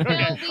up. then, Like,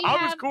 okay, Phil, we I was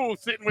have- cool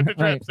sitting with the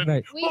Right, drips. And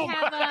right. we boom.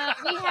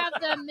 have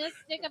the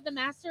Mystic of the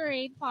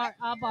Masquerade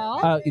ball,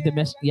 Oh, the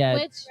miss. Yeah,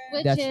 which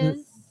that's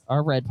is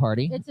our red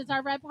party, it's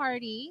our red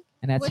party,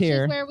 and that's which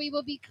here, is where we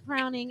will be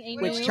crowning a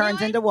Which new.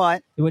 turns into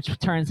what? which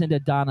turns into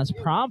Donna's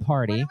prom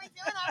party. What are we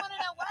doing? I want to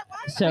know what.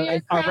 So We are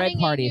it's our red crowning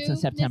a party. It's in new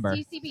September.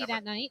 Miss TCB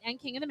that night and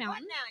King of the What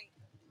Mountain. night?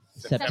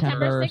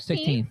 September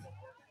 16th.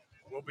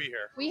 We'll be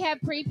here. We have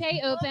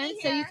prepay open,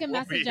 so you can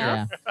We'll be message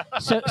here.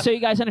 us. So you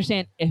guys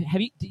understand?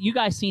 Have you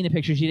guys seen the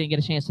pictures? You didn't get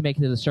a chance to make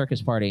it to the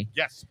circus party.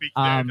 Yes,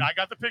 I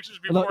got the pictures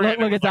before.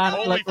 Look at Don.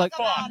 Holy fuck!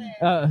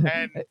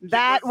 And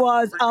That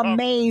was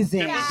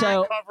amazing.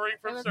 So recovering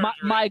from surgery.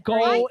 my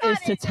goal is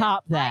to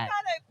top that.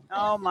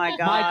 Oh my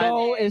God. My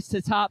goal is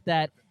to top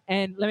that.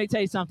 And let me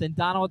tell you something.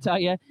 Donna will tell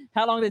you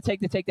how long did it take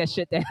to take that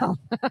shit down.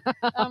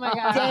 Oh my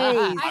God.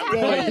 Days, I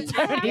have to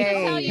tell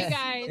days. you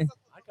guys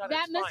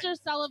that Mr.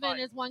 Sullivan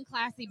is one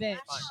classy bitch.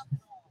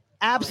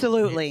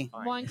 Absolutely.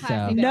 One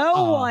classy bitch.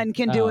 No one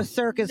can do a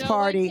circus No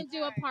party one can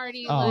do a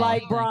party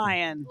like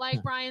Bryan.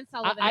 Like Bryan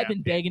Sullivan. I've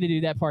been begging to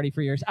do that party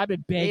for years. I've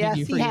been begging Yes,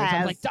 you for he years. I'm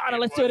has. like, Donna,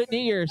 let's do it at New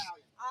Year's.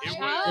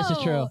 This is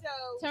true.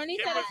 Tony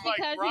It said was it's like,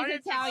 because Bryan he's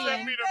Italian.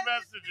 sent me the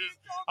messages.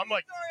 I'm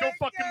like, don't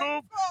fucking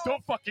move.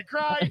 Don't fucking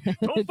cry.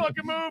 Don't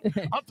fucking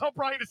move. I'll tell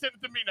Bryan to send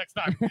it to me next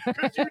time.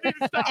 Because you need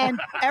to stop. And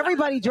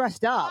everybody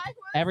dressed up.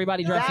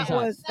 Everybody dresses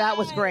up. That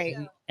was great.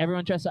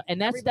 Everyone dressed up. And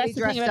that's Everybody the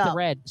thing dressed about up. the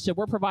red. So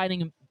we're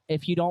providing,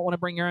 if you don't want to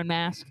bring your own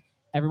mask,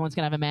 everyone's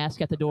going to have a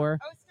mask at the door.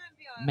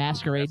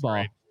 Masquerade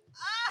ball.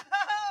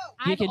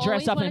 You can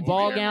dress up in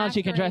ball gowns.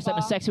 You can dress up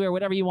in sexy wear,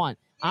 whatever you want.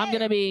 I'm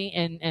going to be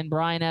in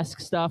Bryan-esque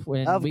stuff.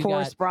 When Of we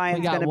course, got, Bryan's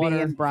we got gonna be water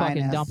in Bryan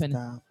fucking esque dumping.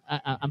 stuff.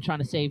 I'm trying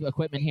to save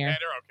equipment here. Yeah,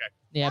 they're okay.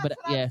 Yeah, but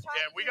yeah. Yeah,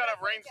 we got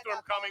a rainstorm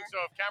coming, so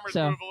if cameras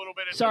So move a little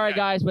bit, it's sorry okay.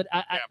 guys, but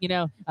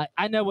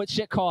I know what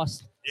shit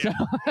costs. Yeah,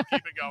 we'll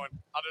keep it going.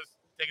 I'll just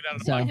take it out of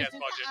the So- podcast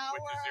budget,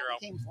 which is zero.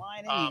 Came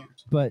flying in.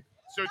 But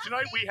So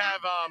tonight we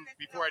have,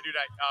 before I do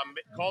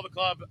that, call the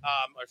club.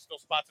 Are still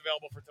spots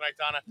available for tonight,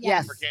 Donna?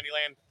 Yes. For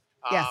Candyland.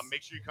 Yes.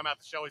 Make sure you come out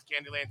to Shelley's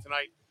Candyland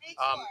tonight.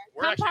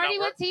 We're Come actually party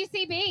not with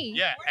TCB.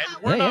 Yeah,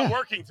 and we're not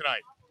working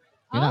tonight.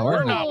 You're not We're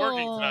working. not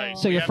working tonight.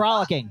 So you're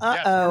frolicking.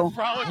 Yes, Uh-oh. we're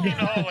frolicking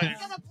always. It's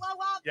gonna blow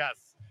up. Yes.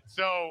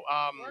 So,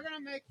 We're gonna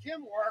make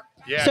Kim work.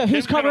 yeah. So who's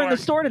Kim's gonna covering the work.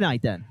 store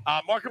tonight then?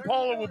 Marco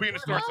Polo will be in the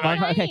store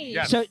tonight. Okay.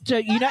 Yes. So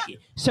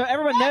so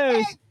everyone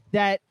knows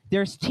that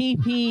there's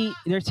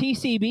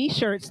TCB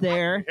shirts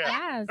there.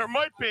 Yeah. There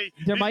might be.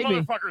 There These might be.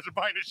 motherfuckers are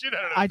buying the shit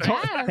out of I those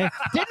told, things.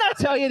 didn't I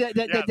tell you that,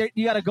 that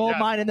you got a gold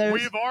mine in those?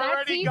 We've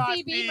already got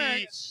TCB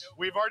merch.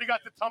 we've already got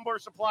the tumbler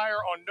supplier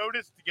on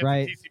notice to get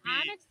Right. the TCB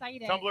I'm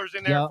excited. tumblers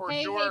in there Yep. for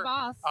Hey, sure. hey,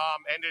 boss.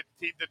 And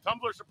the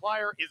tumbler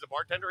supplier is a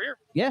bartender here.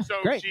 Yeah,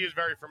 So great. she is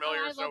very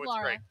familiar, Oh, I so love it's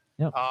Laura. great.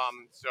 Yep.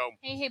 So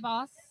Hey,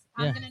 boss.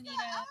 Yeah. I'm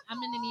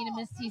gonna need a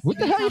Miss TCB. What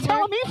the hell are you tumbler.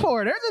 telling me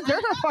for?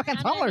 There's a fucking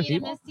I'm tumbler, gonna need a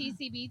people. Miss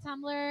TCB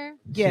tumbler.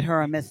 Get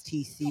her a Miss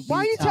TCB. Why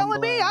are you telling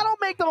me? tumbler. I don't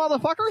make the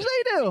motherfuckers.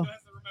 They do.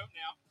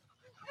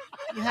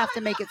 You have to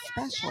make it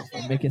special.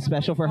 Make it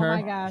special for her. Oh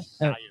my gosh.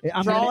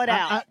 I'm Draw gonna, it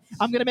out.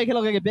 I'm gonna make it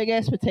look like a big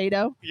ass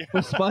potato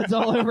with spuds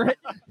all over it.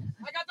 I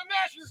got the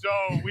masher.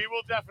 So we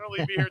will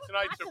definitely be here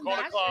tonight. So call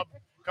the club.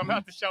 Come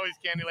out to Shelley's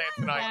Candyland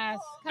tonight. Yes.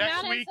 Come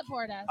Next out week, and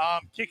support us.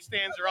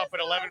 kickstands are up at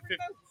 11:50.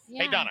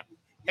 Yeah. Hey Donna.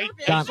 Hey,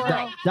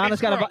 Donna's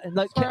got a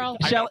look. Squirrel.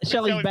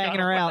 Shelley's banging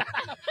her out.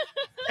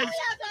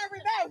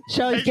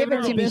 Shelley's Hey, Give it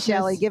to me, business.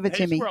 Shelley. Give it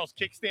Hey, to me. squirrels,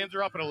 kickstands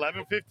are up at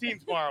 11:15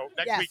 tomorrow.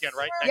 Next Yes. weekend,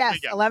 right? Next Yes,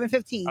 weekend.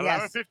 11:15.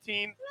 Yes.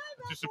 11:15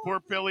 to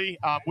support Billy.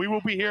 We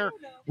will be here.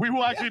 We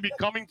will actually be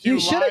coming to You you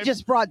should have live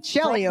just brought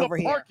Shelley from over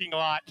the here. parking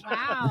lot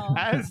Wow.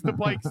 as the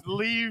bikes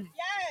leave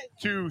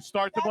to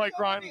start the bike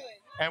run,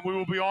 and we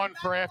will be on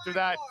for after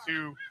that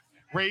to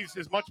raise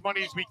as much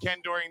money as we can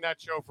during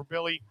that show for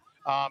Billy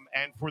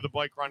and for the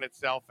bike run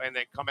itself, and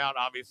then come out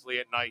obviously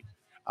at night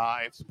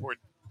and support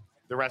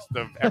the rest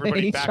of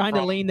everybody. He's back trying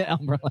from, to lean the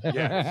umbrella.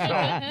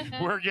 Yeah,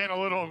 so we're getting a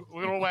little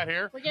wet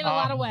here. We're getting a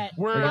lot of wet.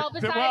 Well,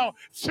 besides,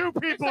 two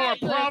people are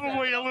besides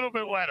probably a little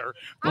bit wetter.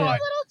 I'm a But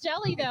little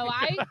jelly though.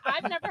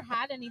 I've never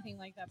had anything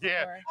like that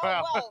before.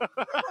 yeah, well,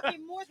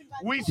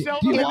 we sell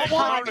Do them you in the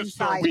want one? kimono store.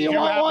 inside? We Do you do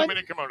want have one? them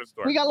in a kimono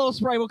store. We got a little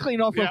spray. We'll clean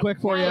it off real Yeah. quick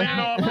for you. Clean it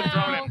off and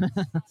throw Wow.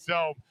 it in.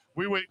 So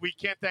we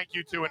can't thank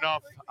you two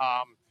enough.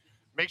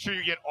 Make sure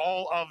you get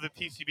all of the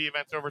TCB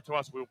events over to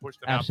us. We will push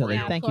them Absolutely.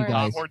 out for Thank you. you,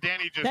 guys. Or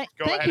Danny, just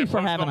go Thank ahead you and for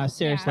post having them us.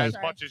 Seriously. as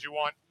much as you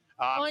want.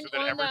 On, so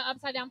that on the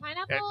Upsidedown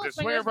Pineapple? and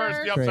the Swingerverse?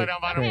 Swingerverse, the Upside Down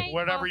Great. Vinyl,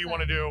 whatever you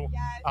want to do, We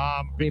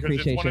because it's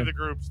appreciate one you. of the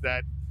groups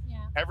that Yeah.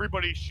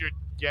 everybody should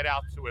get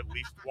out to at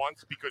least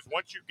once, because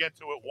once you get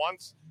to it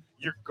once,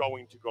 you're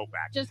going to go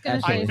back. Just gonna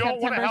Absolutely. I say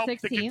don't want to September help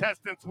 16th. the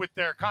contestants with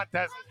their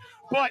contest,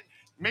 but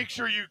make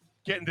sure you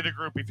get into the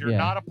group. If you're Yeah.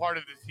 not a part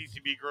of the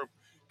TCB group,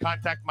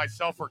 contact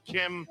myself or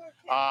Kim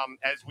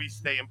as we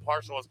stay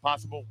impartial as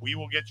possible. We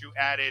will get you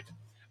added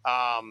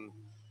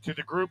to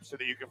the group so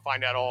that you can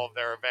find out all of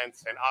their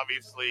events. And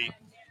obviously,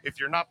 if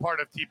you're not part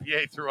of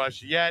TPA through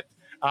us yet,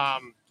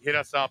 hit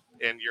us up,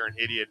 and you're an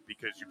idiot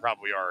because you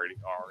probably already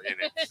are in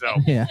it. So,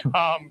 Yeah.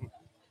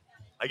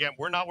 again,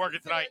 we're not working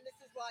tonight.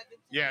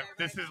 Yeah,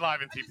 this is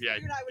live in TPA.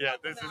 Yeah,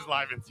 this is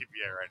live in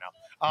TPA right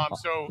now.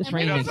 So This And we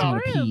rain have makes a me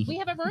wanna room. pee. We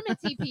have a room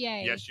at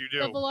TPA. Yes, you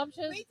The do.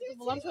 voluptuous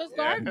Yeah.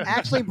 garden.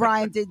 Actually,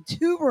 Bryan did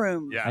 2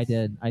 rooms. Yes. I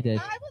did. I would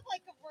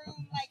like a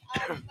room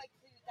like to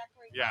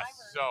decorate Yes.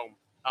 my room.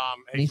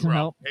 So, hey Need some Squirrel.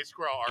 help? Hey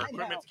Squirrel, our I know.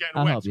 equipment's getting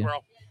I'll wet, help you.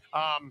 Squirrel. So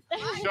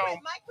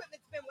my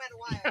equipment's been wet a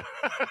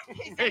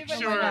while. make Oh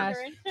my sure. gosh.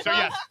 So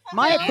yes,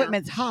 My if you're-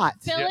 equipment's hot.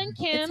 Phil Yeah. and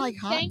Kim, It's like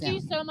hot thank you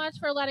down so much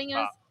for letting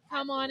us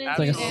come on and It's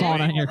like a do Absolutely.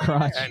 sauna in your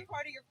crotch. And-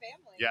 Part of your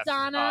family. Yes.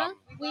 Donna,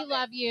 we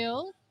love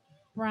you.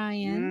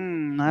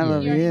 Brian, I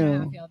love you already know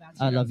how I you. feel about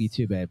I love you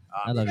too, babe.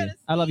 I love you. gonna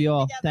I love you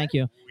all. together. Thank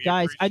you, We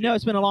guys. I know appreciate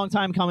it's been a long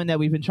time coming that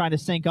we've been trying to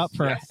sync up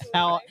for Yes.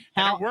 how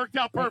And it worked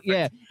out perfect.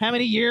 yeah. How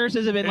many years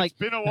has it been? It's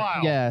been a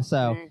while. Yeah.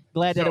 So Mhm.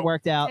 glad that So, it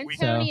worked out. And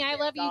So Tony, I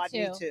love you God,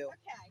 you too. too.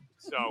 Okay.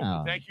 So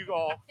Oh. thank you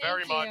all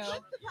very Thank much. you.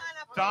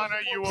 Donna,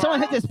 you are.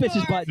 someone hit this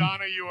bitch's button.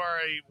 Donna, you are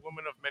a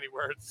woman of many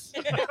words.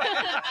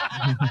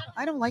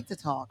 I don't like to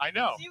talk. I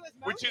know, She was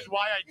which is moaning.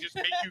 why I just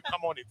make you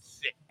come on and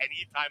sit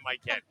anytime I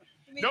can.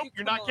 Make Nope, you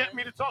you're come not getting on.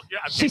 me to talk. Yeah,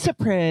 I'm She's getting-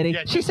 so pretty. Yeah,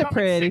 She's just so come and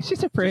pretty. sit. She's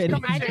so Just pretty.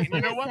 come and I sit. just And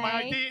you know wanna what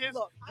my say- idea is?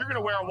 Look, You're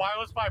gonna wear a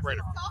wireless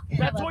vibrator. Talking.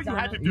 That's love all you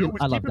had to Donna. do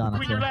was I love keep it Donna,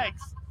 between your too.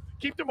 legs.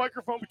 Keep the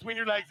microphone between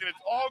your legs, and it's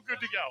all good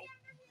to go.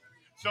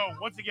 So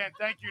once again,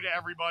 thank you to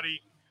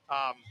everybody.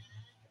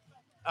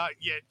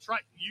 Yeah, try.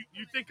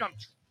 You think I'm?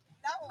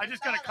 I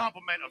just got a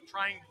compliment of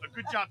trying a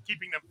good job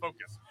keeping them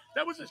focused.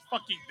 That was a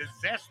fucking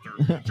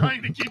disaster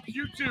trying to keep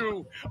you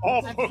two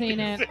all I've focused. seen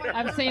it. there.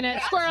 I've seen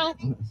it. Squirrel.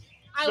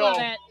 I So- love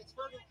it.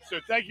 So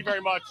thank you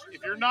very much.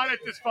 If you're not at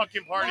this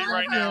fucking party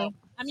right Love you. now,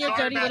 I'm your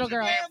sorry dirty about little your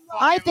girl. damn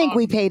I fucking think luck.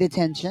 we paid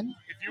attention.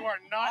 If you are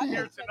not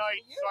here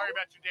tonight, sorry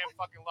about your damn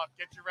fucking luck.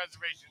 Get your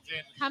reservations in.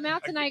 Come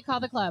out tonight.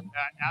 Call the club.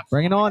 Absolutely.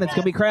 Bring it on. It's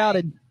gonna be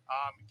crowded.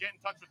 Get in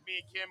touch with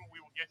me and Kim. We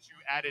will get you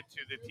added to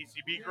the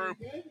TCB group.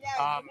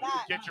 Yeah,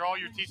 Get all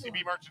your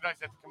TCB merchandise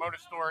at the Komodo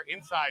store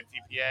inside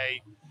TPA,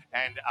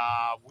 and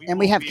we And will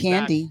we have be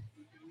candy. back.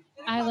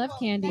 I love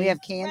candy. We have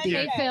candy.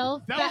 Hey,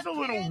 Phil. That was a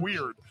little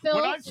weird. Phil-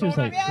 When I She saw was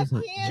like, that, she was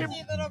like,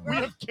 Candy, little we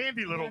girl. have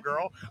candy, little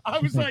girl. I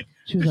was like,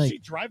 she was does like, she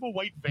drive a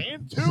white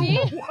van too? She-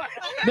 or what?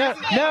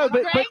 no,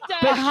 but Greg does.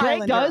 Greg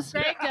Highlander. does.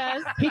 Greg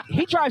does.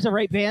 He drives a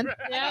rape van. Yep.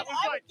 I was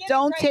like,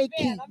 Don't take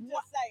I'm candy.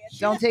 just saying.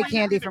 Don't take she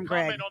candy made a from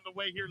Greg. comment on the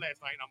way here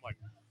last night, and I'm like,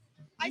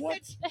 I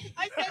what? said,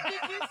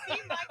 did you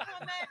see my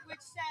comment which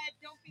said,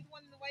 "Don't be the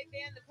one in the white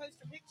van," the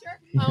poster picture?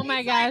 Oh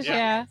my gosh,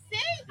 yeah. See?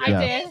 I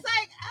Yeah. did. It's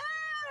like, oh.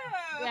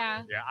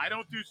 Yeah. Yeah, I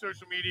don't do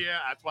social media.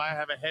 That's why I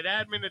have a head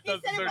admin that He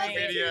does the said it social wasn't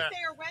media.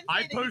 Tuesday or Wednesday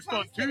I that you post on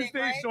posted it,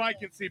 Tuesdays right? so I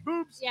can see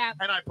boobs, Yeah.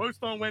 and I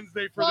post on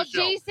Wednesday for Well, the show.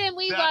 Jason,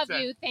 we That's love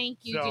it. you. Thank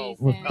you, So-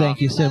 Jason. Well, thank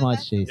you so much,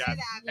 That's Jason. Yes.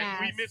 what And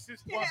we Yes. miss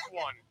this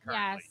 +1 currently.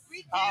 Yes.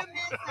 We do Um,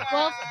 miss her.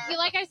 Well,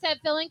 like I said,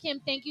 Phil and Kim,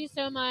 thank you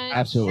so much.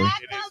 Absolutely.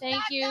 It is.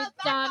 Thank you, Back up,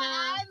 Donna.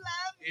 I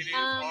love It is you.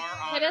 our hit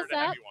honor us to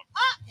have up. you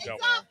on. It's So-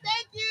 off.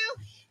 Thank you.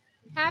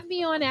 Have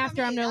me on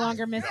after I'm no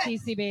longer Miss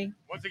TCB.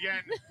 Once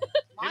again, hit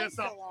Mine's us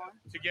up still on.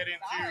 to get into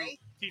Sorry.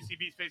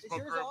 TCB's Is Facebook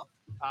yours group.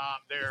 off?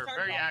 They're Turn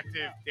very it off.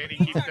 active. Danny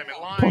keeps them in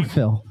Poor line.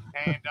 Phil.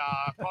 And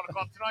call the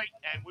club tonight,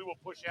 and we will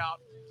push out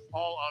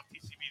all of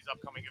TCB's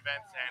upcoming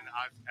events and,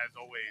 as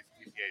always,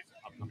 TPA's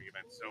upcoming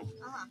events. So,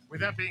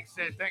 with that being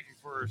said, thank you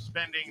for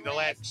spending the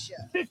last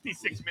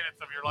 56 minutes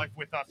of your life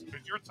with us,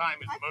 because your time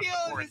is I the most feel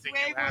it important was thing way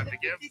you more have than to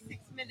give.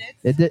 56 minutes.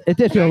 It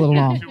did feel a little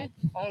long. To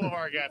all of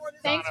our guests.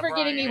 Thanks Donna, for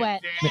getting me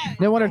Bryan, wet. and Danny,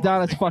 No wonder for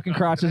Donna's hosting fucking us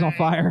crotch is on today.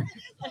 fire.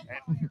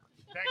 And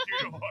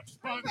thank you to our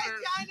sponsors.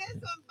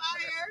 Vagina's on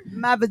fire.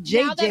 My Now that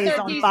JJ's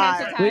they're on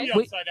fire. desensitized.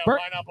 We- Upsidedown Bert-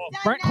 Pineapple.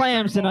 Burnt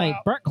clams tonight.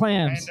 Burnt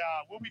clams. And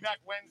we'll be back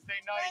Wednesday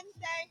night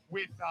Wednesday.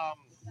 with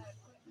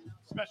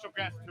special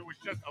guest who was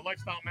just a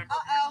lifestyle member who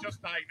Uh-oh. was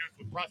just diagnosed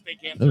with prostate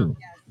cancer Ooh.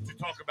 to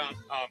talk about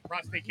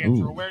prostate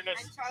cancer Ooh.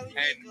 awareness And Charlie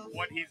and Bagels.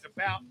 what he's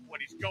about,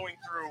 what he's going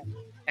through,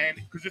 and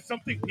because it's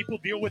something people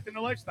deal with in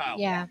the lifestyle.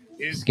 Yeah.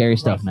 Is Scary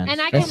stuff, man. And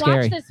I can That's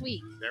scary. watch this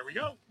week. There we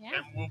go. Yeah.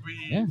 And we'll be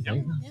Yeah, there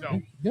you go.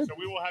 so Good. so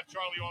we will have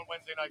Charlie on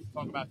Wednesday night to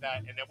talk about that,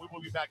 and then we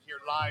will be back here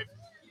live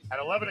at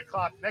 11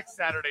 o'clock next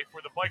Saturday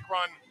for the bike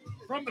run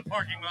from the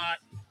parking lot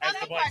as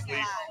the bikes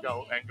leave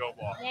go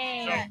off.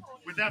 Yay. So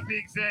with that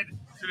being said,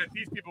 so that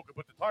these people can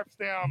put the tarps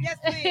down Yes,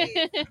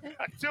 please.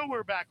 until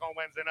we're back on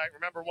Wednesday night.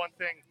 Remember one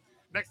thing: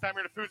 next time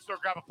you're at a food store,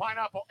 grab a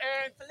pineapple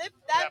and Flip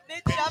that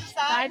bitch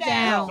upside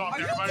down. Are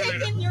you Everybody later.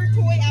 taking your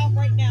toy out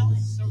right now?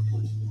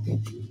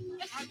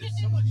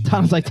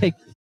 Donna's like, take